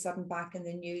all of a sudden back in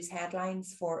the news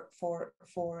headlines for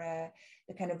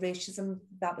the kind of racism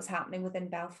that was happening within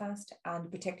Belfast, and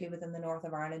particularly within the north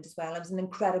of Ireland as well. It was an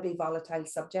incredibly volatile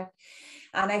subject,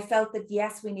 and I felt that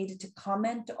yes, we needed to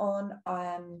comment on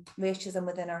racism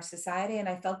within our society, and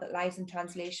I felt that Lives in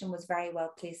Translation was very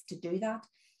well placed to do that.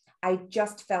 I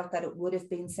just felt that it would have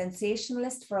been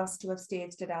sensationalist for us to have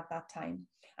staged it at that time.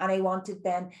 And I wanted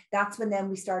that's when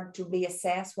we started to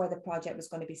reassess where the project was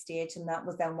going to be staged. And that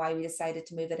was then why we decided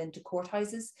to move it into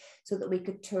courthouses so that we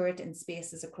could tour it in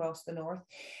spaces across the north.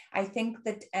 I think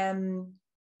that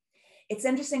it's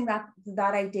interesting that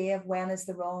idea of when is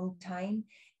the wrong time.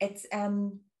 It's,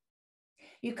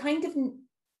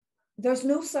 there's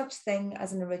no such thing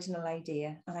as an original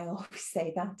idea. And I always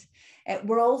say that.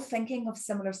 We're all thinking of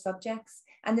similar subjects.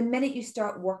 And the minute you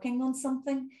start working on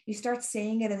something, you start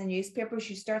seeing it in the newspapers,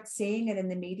 you start seeing it in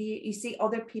the media, you see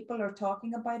other people are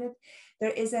talking about it.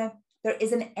 There is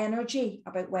an energy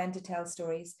about when to tell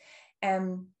stories.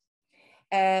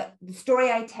 The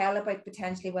story I tell about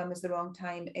potentially when was the wrong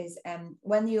time is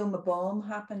when the Omagh bomb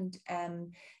happened,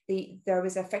 there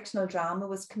was a fictional drama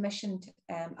was commissioned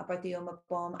about the Omagh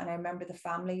bomb, and I remember the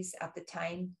families at the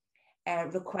time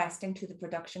requesting to the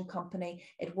production company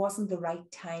it wasn't the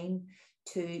right time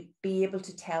to be able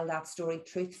to tell that story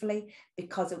truthfully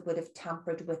because it would have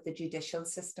tampered with the judicial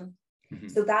system. Mm-hmm.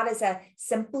 So that is a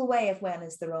simple way of when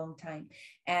is the wrong time.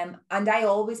 And I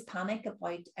always panic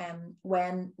about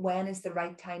when is the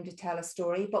right time to tell a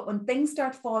story. But when things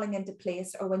start falling into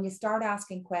place, or when you start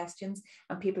asking questions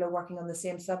and people are working on the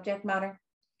same subject matter,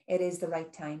 it is the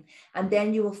right time. And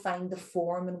then you will find the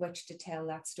form in which to tell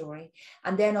that story.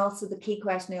 And then also the key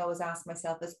question I always ask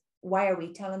myself is, why are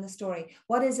we telling the story?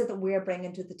 What is it that we're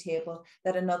bringing to the table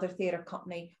that another theatre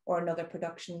company or another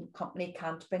production company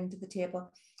can't bring to the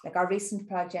table? Like our recent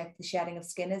project, The Shedding of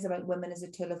Skin, is about women as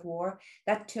a tool of war.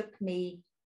 That took me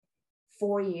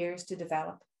 4 years to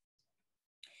develop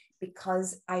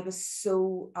because I was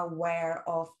so aware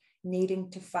of needing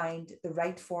to find the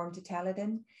right form to tell it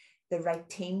in, the right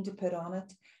team to put on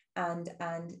it, and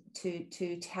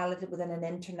to tell it within an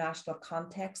international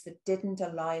context that didn't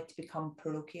allow it to become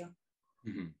parochial.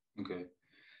 Mm-hmm. Okay.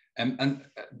 And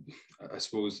I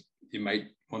suppose you might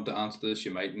want to answer this,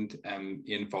 you mightn't.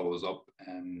 Ian follows up,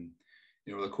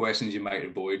 you know, the questions you might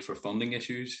avoid for funding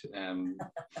issues.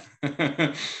 If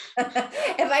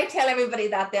I tell everybody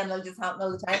that, then they'll just happen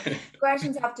all the time.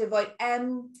 Questions have to avoid.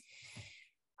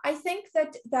 I think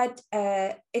that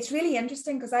it's really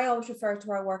interesting because I always refer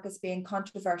to our work as being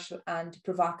controversial and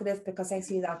provocative, because I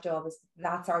see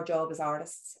that's our job as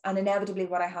artists. And inevitably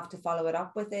what I have to follow it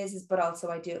up with but also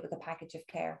I do it with a package of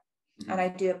care. Mm-hmm. And I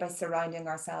do it by surrounding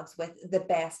ourselves with the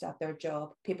best at their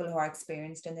job, people who are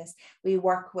experienced in this. We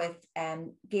work with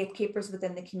gatekeepers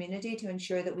within the community to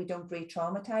ensure that we don't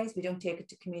re-traumatize, we don't take it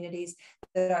to communities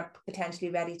that are potentially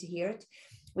ready to hear it.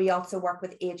 We also work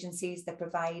with agencies that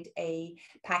provide a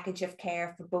package of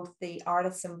care for both the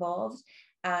artists involved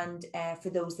and for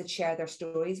those that share their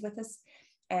stories with us.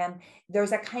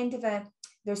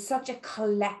 There's such a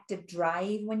collective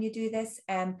drive when you do this.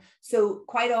 So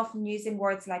quite often using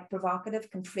words like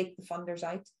provocative can freak the funders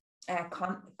out.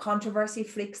 Controversy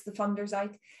freaks the funders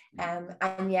out.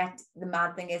 And yet the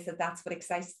mad thing is that that's what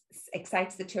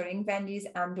excites the touring venues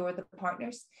and or the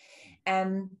partners.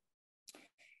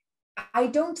 I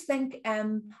think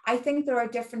there are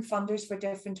different funders for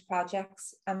different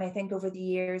projects. And I think over the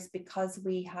years, because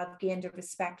we have gained a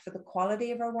respect for the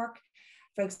quality of our work,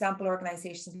 for example,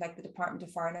 organisations like the Department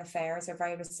of Foreign Affairs are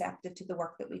very receptive to the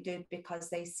work that we do because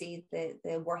they see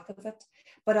the worth of it.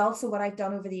 But also what I've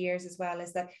done over the years as well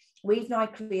is that we've now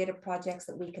created projects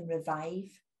that we can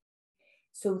revive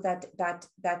so that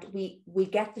we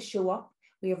get the show up.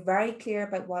 We are very clear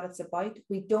about what it's about.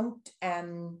 We don't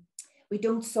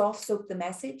soft soap the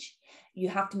message. You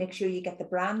have to make sure you get the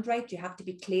brand right. You have to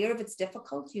be clear if it's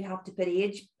difficult. You have to put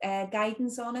age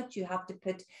guidance on it. You have to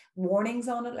put warnings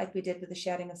on it, like we did with The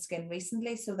Shedding of Skin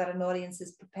recently, so that an audience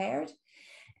is prepared.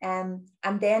 And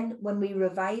then when we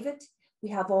revive it, we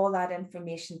have all that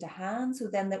information to hand. So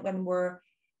then that when we're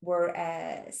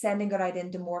sending it out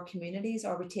into more communities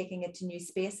or we're taking it to new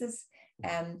spaces,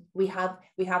 we have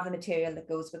the material that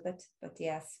goes with it. But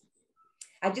yes.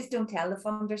 I just don't tell the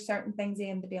funders certain things,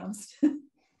 Ian, to be honest. I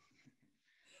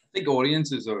think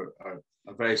audiences are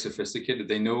very sophisticated.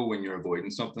 They know when you're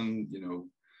avoiding something, you know.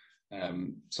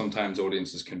 Sometimes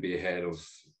audiences can be ahead of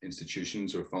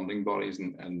institutions or funding bodies,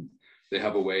 and they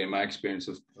have a way, in my experience,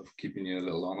 of keeping you a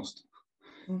little honest.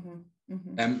 Mm-hmm.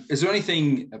 Mm-hmm. Is there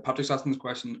anything, Patrick's asking this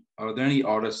question, are there any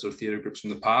artists or theatre groups from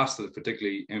the past that have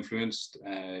particularly influenced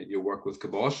your work with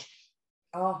Kabosh?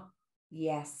 Oh,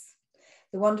 yes.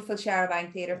 The wonderful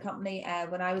Castlereagh Theatre Company.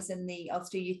 When I was in the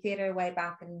Ulster Youth Theatre way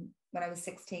back when I was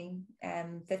 15,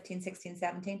 16,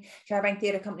 17, Castlereagh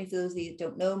Theatre Company, for those of you that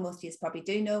don't know, most of you probably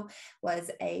do know, was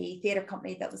a theatre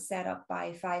company that was set up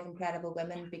by 5 incredible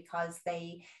women because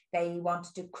they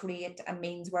wanted to create a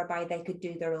means whereby they could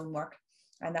do their own work.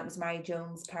 And that was Mary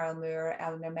Jones, Carol Moore,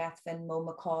 Eleanor Methvin, Mo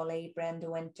Macaulay, Brenda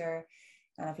Winter,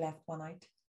 and I've left one out.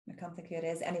 I can't think who it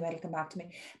is. Anyway, it'll come back to me.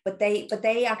 But they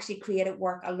actually created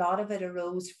work. A lot of it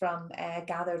arose from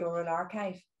gathered oral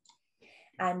archive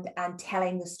and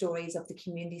telling the stories of the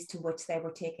communities to which they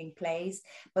were taking plays.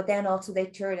 But then also they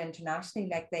toured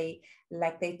internationally, like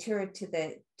they toured to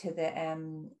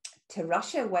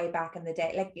Russia way back in the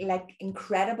day, like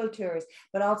incredible tours.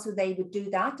 But also they would do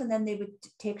that, and then they would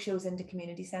take shows into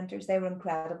community centres. They were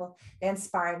incredible. They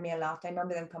inspired me a lot. I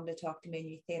remember them coming to talk to me in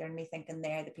youth theatre and me thinking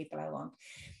they're the people I want.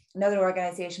 Another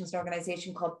organisation was an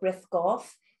organisation called Brith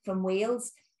Golf from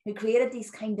Wales, who created these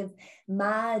kind of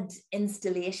mad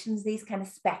installations, these kind of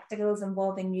spectacles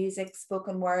involving music,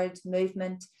 spoken word,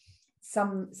 movement,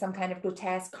 some kind of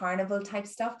grotesque carnival type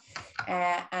stuff.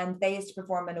 And they used to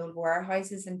perform in old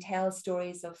warehouses and tell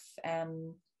stories about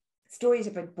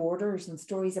borders and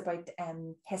stories about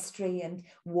history and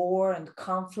war and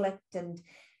conflict, and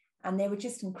they were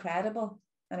just incredible.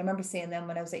 And I remember seeing them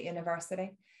when I was at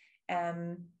university.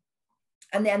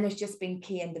 And then there's just been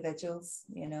key individuals,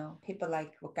 you know, people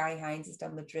like what Gary Hines has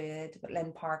done with Druid, what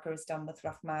Lynn Parker has done with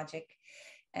Rough Magic,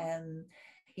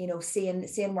 you know,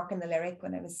 seeing work in the lyric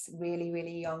when I was really,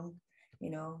 really young, you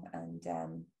know,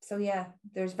 and so yeah,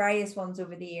 there's various ones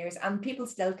over the years, and people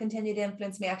still continue to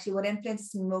influence me. Actually, what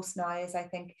influences me most now is, I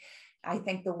think, I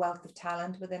think the wealth of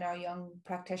talent within our young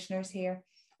practitioners here,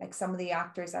 like some of the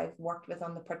actors I've worked with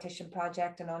on the Partition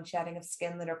Project and on Shedding of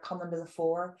Skin that are coming to the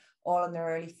fore, all in their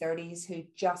early 30s, who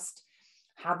just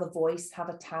have a voice, have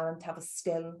a talent, have a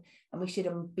skill, and we should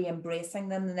be embracing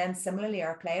them. And then similarly,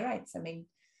 our playwrights, I mean,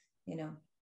 you know,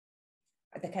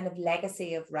 the kind of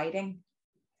legacy of writing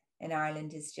in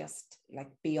Ireland is just like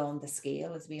beyond the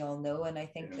scale, as we all know. And I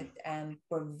think that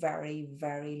we're very,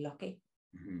 very lucky.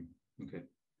 Mm-hmm. Okay.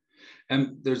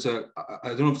 There's I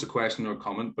don't know if it's a question or a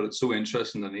comment, but it's so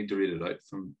interesting I need to read it out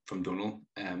from Donal.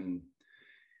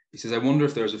 He says, I wonder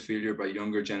if there's a failure by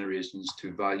younger generations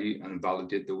to value and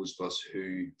validate those of us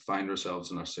who find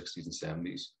ourselves in our 60s and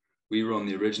 70s. We were on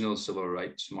the original civil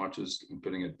rights marches,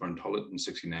 including at Burnhullet in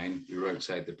 69. We were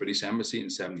outside the British Embassy in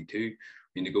 72.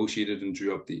 We negotiated and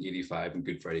drew up the 85 and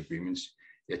Good Friday agreements.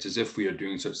 It's as if we are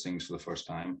doing such things for the first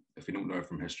time. If we don't learn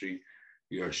from history,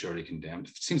 we are surely condemned.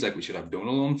 It seems like we should have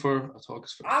Donal on for a talk.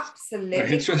 Absolutely.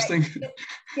 Very interesting.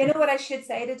 You know what I should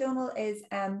say to Donal is,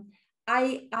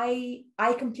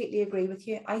 I completely agree with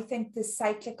you. I think the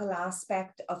cyclical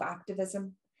aspect of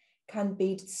activism can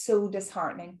be so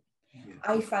disheartening. Yeah.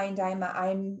 I find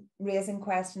I'm raising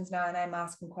questions now, and I'm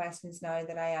asking questions now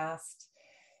that I asked,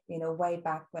 you know, way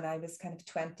back when I was kind of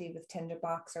 20 with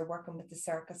Tinderbox, or working with the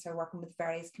circus, or working with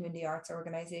various community arts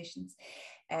organizations,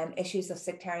 issues of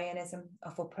sectarianism,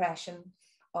 of oppression,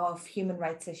 of human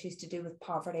rights issues to do with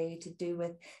poverty, to do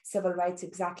with civil rights,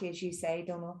 exactly as you say,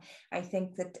 Donal. I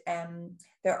think that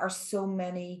there are so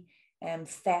many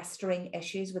festering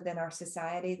issues within our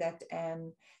society that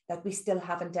that we still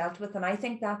haven't dealt with. And I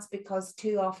think that's because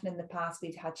too often in the past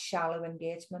we've had shallow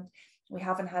engagement. We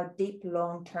haven't had deep,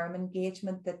 long-term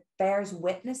engagement that bears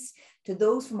witness to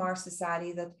those from our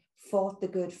society that fought the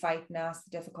good fight and asked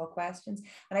the difficult questions.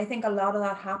 And I think a lot of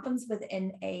that happens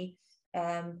within a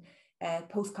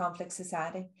post-conflict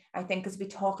society. I think as we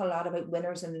talk a lot about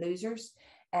winners and losers,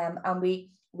 and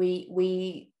we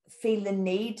feel the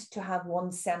need to have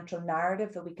one central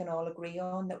narrative that we can all agree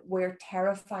on, that we're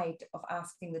terrified of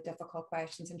asking the difficult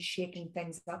questions and shaking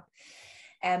things up.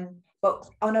 But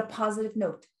on a positive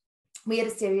note, we had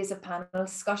a series of panel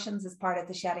discussions as part of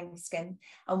the Shedding of Skin.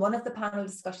 And one of the panel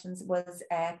discussions was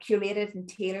curated and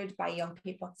tailored by young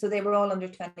people. So they were all under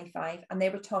 25, and they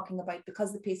were talking about,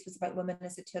 because the piece was about women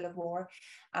as a tool of war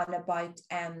and about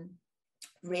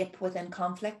rape within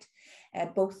conflict,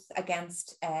 both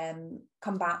against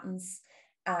combatants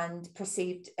and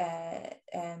perceived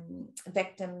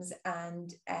victims,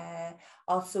 and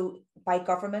also by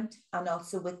government, and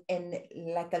also within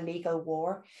like a legal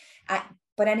war.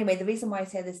 But anyway, the reason why I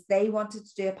say this, they wanted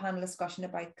to do a panel discussion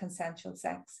about consensual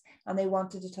sex, and they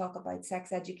wanted to talk about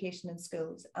sex education in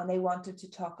schools, and they wanted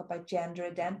to talk about gender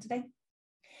identity.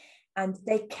 And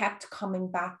they kept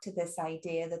coming back to this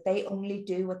idea that they only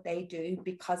do what they do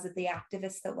because of the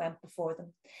activists that went before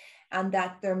them, and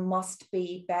that there must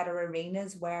be better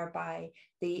arenas whereby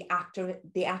the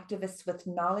activists with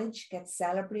knowledge get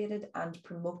celebrated and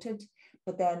promoted,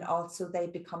 but then also they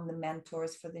become the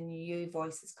mentors for the new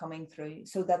voices coming through,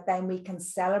 so that then we can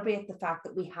celebrate the fact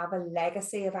that we have a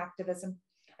legacy of activism.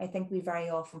 I think we very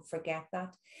often forget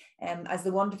that. As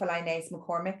the wonderful Inez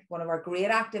McCormick, one of our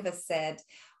great activists, said,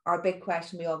 our big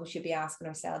question we always should be asking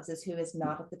ourselves is who is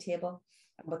not at the table.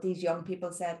 And what these young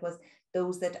people said was,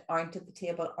 those that aren't at the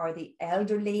table are the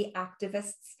elderly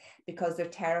activists, because they're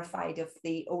terrified of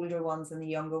the older ones and the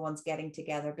younger ones getting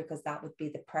together, because that would be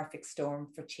the perfect storm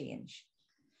for change.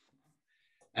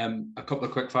 A couple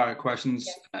of quick fire questions.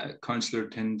 Yes. Councillor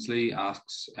Tinsley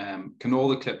asks, can all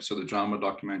the clips of the drama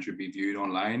documentary be viewed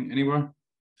online anywhere?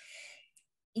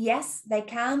 Yes, they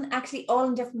can, actually, all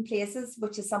in different places,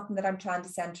 which is something that I'm trying to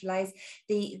centralise.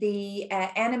 The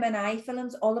NMNI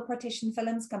films, all the partition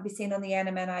films, can be seen on the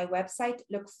NMNI website.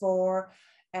 Look for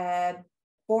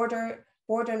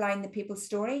Borderline, the People's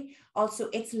Story. Also,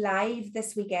 it's live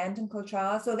this weekend in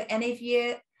Cultra. So if any of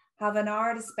you have an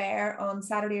hour to spare on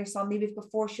Saturday or Sunday, we've got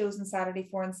 4 shows on Saturday,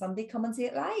 4 on Sunday, come and see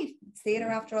it live. It's theatre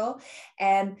after all.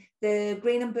 The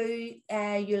Green and Boo,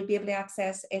 you'll be able to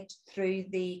access it through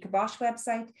the Kabosh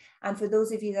website. And for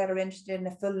those of you that are interested in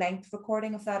a full-length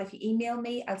recording of that, if you email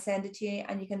me, I'll send it to you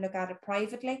and you can look at it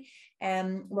privately.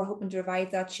 We're hoping to revive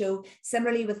that show.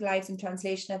 Similarly with Lives in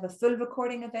Translation, I have a full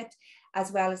recording of it,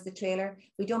 as well as the trailer.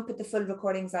 We don't put the full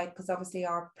recordings out because obviously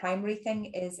our primary thing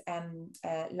is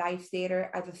live theatre.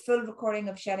 I have a full recording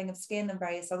of Shedding of Skin and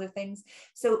various other things.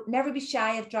 So never be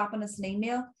shy of dropping us an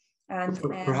email. And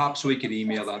perhaps we could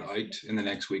email that out in the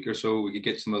next week or so. We could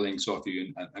get some of the links off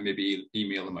you and maybe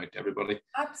email them out to everybody.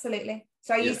 Absolutely.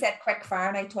 Sorry, you said quick fire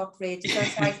and I talked for ages.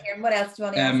 Sorry, Kieran, what else do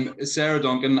you want to ask? Sarah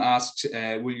Duncan asked,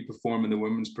 will you perform in the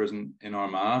women's prison in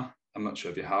Armagh? I'm not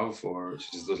sure if you have, or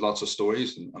she says there's lots of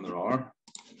stories, and there are.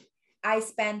 I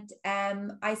spent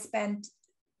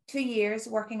 2 years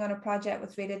working on a project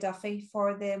with Rita Duffy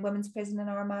for the women's prison in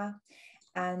Armagh,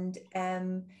 and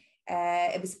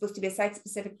it was supposed to be a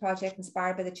site-specific project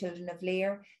inspired by the children of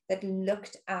Lear that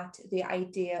looked at the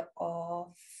idea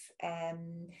of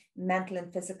mental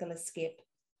and physical escape,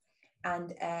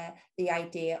 and the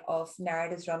idea of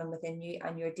narratives running within you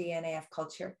and your DNA of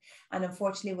culture. And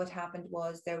unfortunately what happened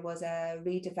was there was a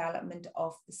redevelopment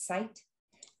of the site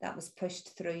that was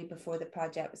pushed through before the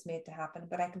project was made to happen.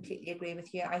 But I completely agree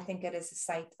with you. I think it is a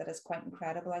site that is quite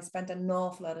incredible. I spent an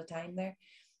awful lot of time there.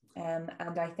 And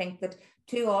I think that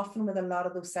too often with a lot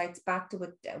of those sites, back to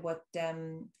what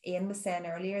Ian was saying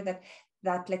earlier,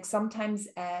 that like sometimes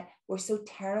we're so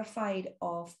terrified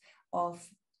of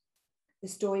the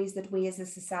stories that we as a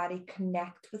society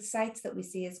connect with sites that we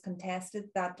see as contested,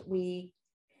 that we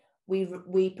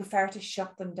prefer to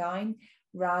shut them down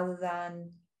rather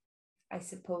than, I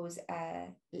suppose,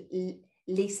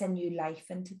 lease a new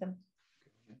life into them.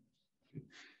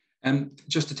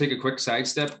 Just to take a quick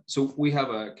sidestep, so we have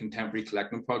a contemporary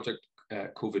collecting project,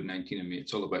 COVID-19 and Me.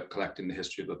 It's all about collecting the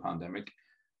history of the pandemic.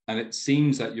 And it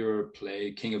seems that your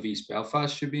play, King of East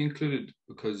Belfast, should be included,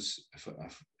 because if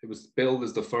it was billed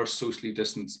as the first socially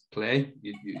distanced play.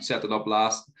 You set it up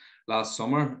last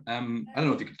summer. I don't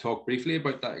know if you could talk briefly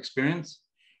about that experience.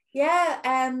 Yeah,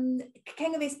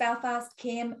 King of East Belfast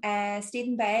came,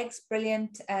 Stephen Beggs,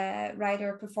 brilliant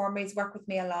writer, performer. He's worked with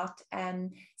me a lot.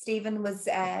 Stephen was,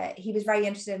 he was very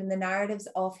interested in the narratives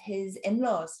of his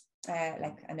in-laws.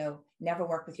 Like, I know, never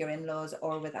work with your in-laws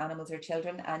or with animals or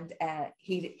children, and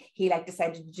he like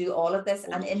decided to do all of this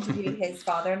and interview his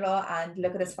father-in-law and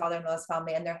look at his father-in-law's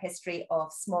family and their history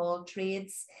of small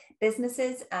trades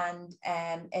businesses and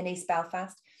in East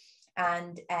Belfast.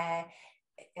 And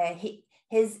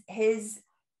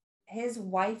his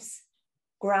wife's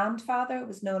grandfather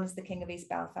was known as the King of East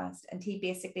Belfast, and he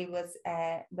basically was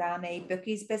ran a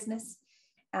bookies business,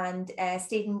 and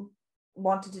Stephen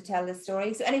wanted to tell this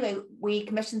story. So anyway, we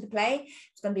commissioned the play.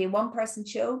 It's going to be a one-person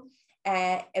show. We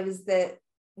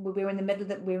were in the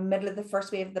middle of the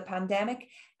first wave of the pandemic,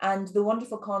 and the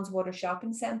wonderful Conswater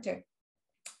Shopping Centre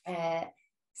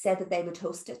said that they would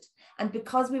host it. And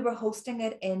because we were hosting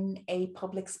it in a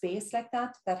public space like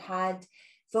that had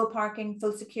full parking,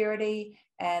 full security,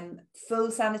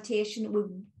 full sanitation,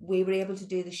 we were able to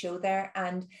do the show there.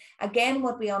 And again,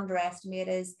 what we underestimate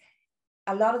is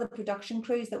a lot of the production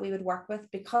crews that we would work with,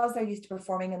 because they're used to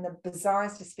performing in the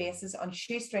bizarrest of spaces on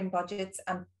shoestring budgets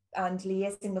and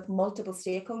liaising with multiple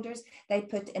stakeholders, they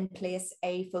put in place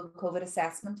a full COVID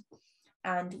assessment.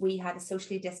 And we had a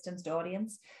socially distanced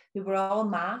audience who were all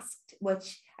masked,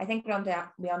 which I think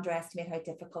we underestimate how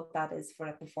difficult that is for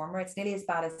a performer. It's nearly as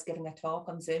bad as giving a talk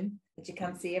on Zoom, that you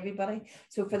can't see everybody.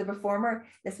 So for the performer,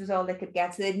 this was all they could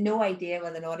get. So they had no idea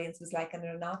whether an audience was liking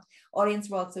it or not. Audience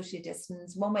were all socially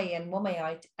distanced, one way in, one way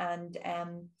out. And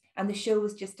the show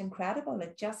was just incredible.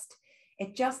 It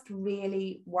just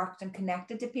really worked and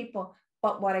connected to people.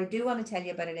 But what I do want to tell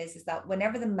you about it is that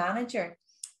whenever the manager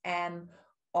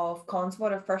of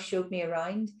Conswater first showed me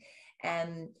around,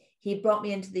 he brought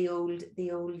me into the old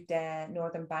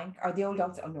Northern Bank, or the old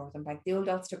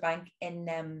Ulster Bank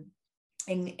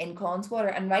in Conswater,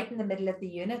 and right in the middle of the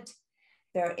unit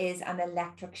there is an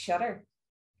electric shutter.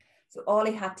 So all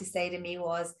he had to say to me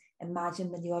was, imagine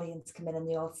when the audience come in and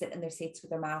they all sit in their seats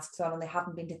with their masks on and they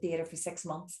haven't been to theatre for 6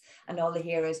 months, and all they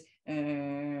hear is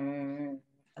and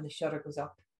the shutter goes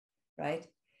up, right?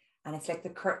 And it's like the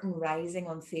curtain rising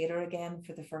on theatre again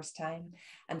for the first time.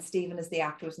 And Stephen is the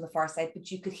actor, was on the far side,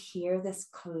 but you could hear this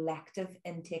collective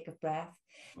intake of breath.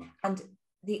 And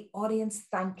the audience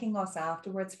thanking us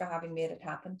afterwards for having made it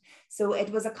happen. So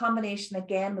it was a combination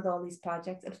again with all these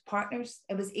projects. It was partners.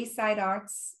 It was Eastside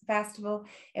Arts Festival.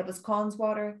 It was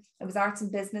Conswater. It was Arts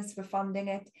and Business for funding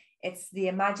it. It's the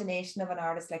imagination of an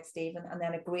artist like Stephen, and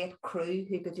then a great crew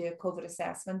who could do a COVID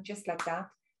assessment just like that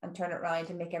and turn it around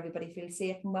and make everybody feel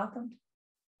safe and welcomed.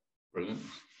 Brilliant.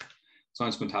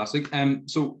 Sounds fantastic.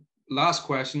 So last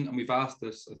question, and we've asked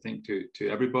this, I think, to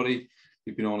everybody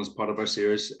who's been on as part of our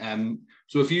series.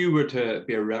 So if you were to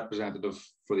be a representative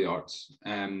for the arts,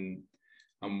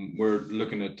 we're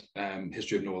looking at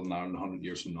history of Northern Ireland 100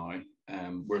 years from now.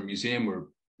 We're a museum, we're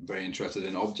very interested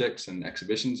in objects and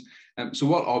exhibitions. So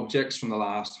what objects from the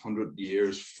last 100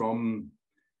 years from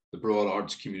the broad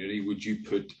arts community would you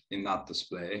put in that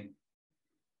display?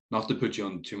 Not to put you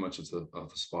on too much of the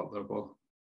spot there, Paul.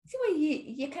 See, well,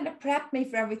 you kind of prepped me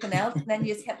for everything else, and then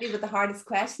you just hit me with the hardest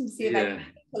question to see if I can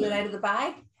pull it out of the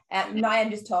bag. Now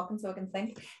I'm just talking so I can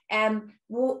think.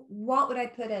 What would I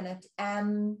put in it?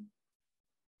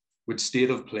 Would State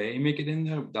of Play make it in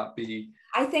there? Would that be?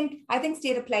 I think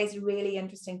State of Play is a really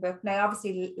interesting book. Now,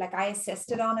 obviously, like, I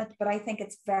assisted on it, but I think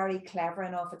it's very clever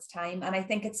and off its time. And I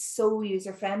think it's so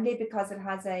user-friendly because it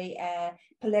has a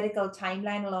political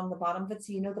timeline along the bottom of it.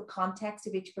 So you know the context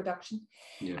of each production.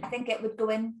 Yeah. I think it would go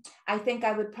in. I think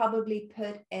I would probably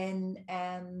put in,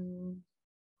 a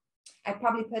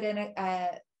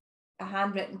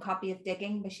handwritten copy of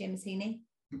Digging by Seamus Heaney.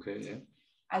 Okay, yeah.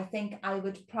 I think I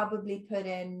would probably put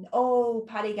in,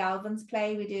 Paddy Galvin's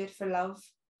play, We Do It for Love,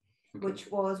 okay, which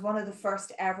was one of the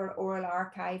first ever oral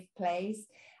archive plays.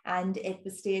 And it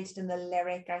was staged in the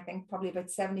Lyric, I think, probably about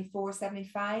 74,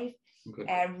 75. Okay.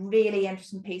 A really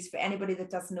interesting piece for anybody that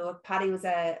doesn't know it. Paddy was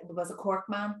a Cork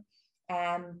man,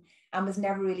 and was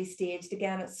never really staged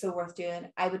again. It's so worth doing.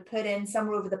 I would put in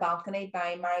Somewhere Over the Balcony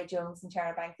by Mary Jones and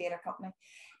Bank Theatre Company.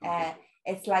 Okay.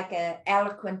 It's like an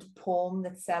eloquent poem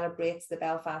that celebrates the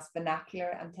Belfast vernacular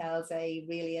and tells a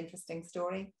really interesting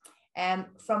story.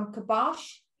 From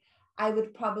Kabosh, I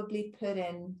would probably put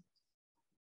in,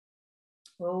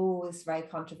 it's very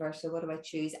controversial. What do I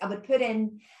choose? I would put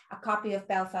in a copy of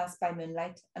Belfast by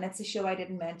Moonlight, and it's a show I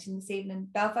didn't mention this evening.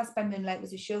 Belfast by Moonlight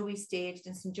was a show we staged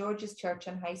in St. George's Church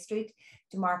on High Street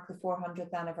to mark the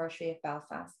 400th anniversary of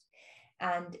Belfast.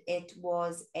 And it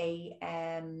was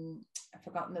I've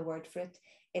forgotten the word for it.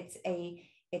 It's a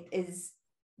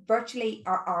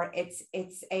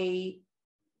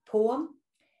poem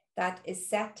that is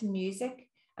set to music,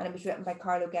 and it was written by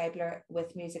Carlo Geibler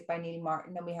with music by Neil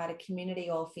Martin. And we had a community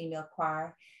all-female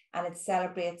choir, and it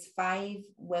celebrates 5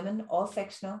 women, all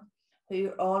fictional,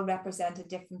 who all represent a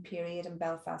different period in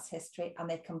Belfast history, and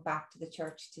they come back to the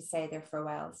church to say their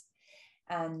farewells.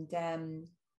 And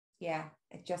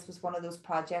it just was one of those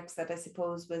projects that I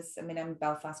suppose was, I'm a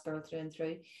Belfast girl through and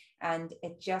through, and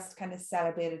it just kind of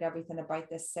celebrated everything about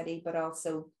this city, but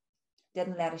also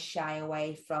didn't let us shy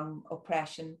away from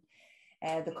oppression,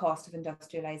 the cost of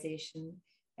industrialization,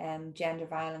 gender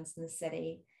violence in the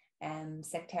city,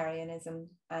 sectarianism,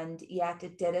 and yet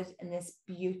it did it in this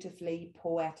beautifully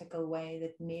poetical way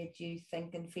that made you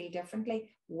think and feel differently,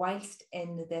 whilst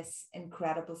in this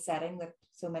incredible setting that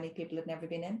so many people had never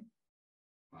been in.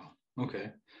 Wow.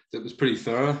 Okay, that was pretty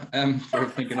thorough for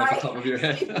thinking off the top of your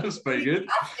head. That was very good.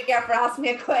 Again, for asking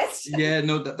me a question. Yeah,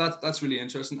 no, that's really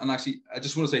interesting. And actually, I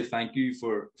just want to say thank you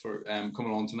for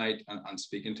coming on tonight and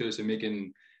speaking to us and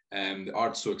making the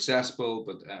art so accessible,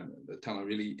 but telling a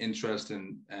really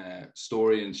interesting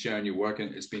story and sharing your work.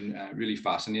 And it's been really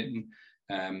fascinating.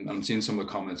 I'm seeing some of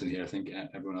the comments in here. I think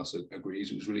everyone else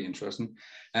agrees. It was really interesting.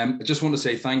 I just want to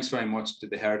say thanks very much to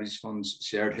the Heritage Fund's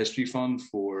Shared History Fund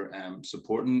for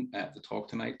supporting the talk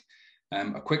tonight.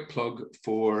 A quick plug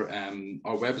for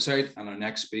our website and our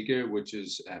next speaker, which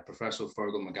is Professor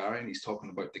Fergal McGarry, and he's talking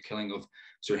about the killing of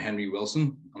Sir Henry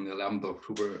Wilson on the 11th of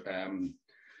October.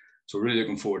 So really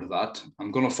looking forward to that.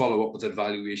 I'm going to follow up with an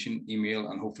evaluation email,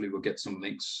 and hopefully we'll get some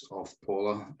links off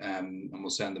Paula, and we'll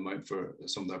send them out for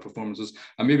some of their performances.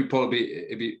 And maybe Paula,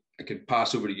 if I could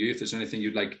pass over to you if there's anything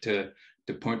you'd like to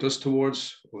point us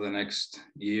towards over the next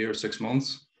year or 6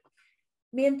 months.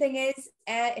 Main thing is,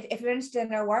 if you're interested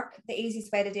in our work, the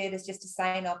easiest way to do it is just to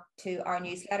sign up to our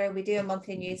newsletter. We do a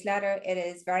monthly newsletter. It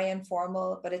is very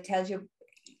informal, but it tells you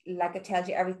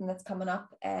everything that's coming up,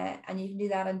 and you can do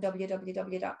that on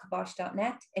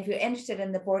www.kabosh.net. If you're interested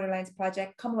in the Borderlines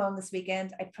project, come along this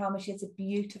weekend. I promise you it's a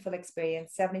beautiful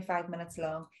experience, 75 minutes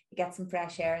long. You get some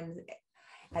fresh air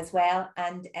as well.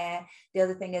 And the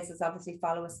other thing is obviously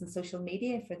follow us on social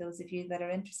media for those of you that are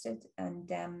interested, and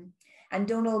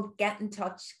don't all get in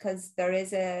touch, because there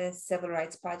is a civil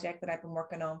rights project that I've been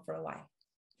working on for a while.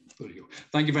 There you go.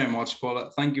 Thank you very much,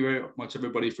 Paula. Thank you very much,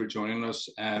 everybody, for joining us.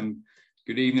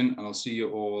 Good evening, and I'll see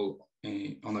you all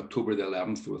on October the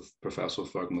 11th with Professor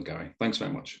Fergal McGarry. Thanks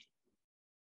very much.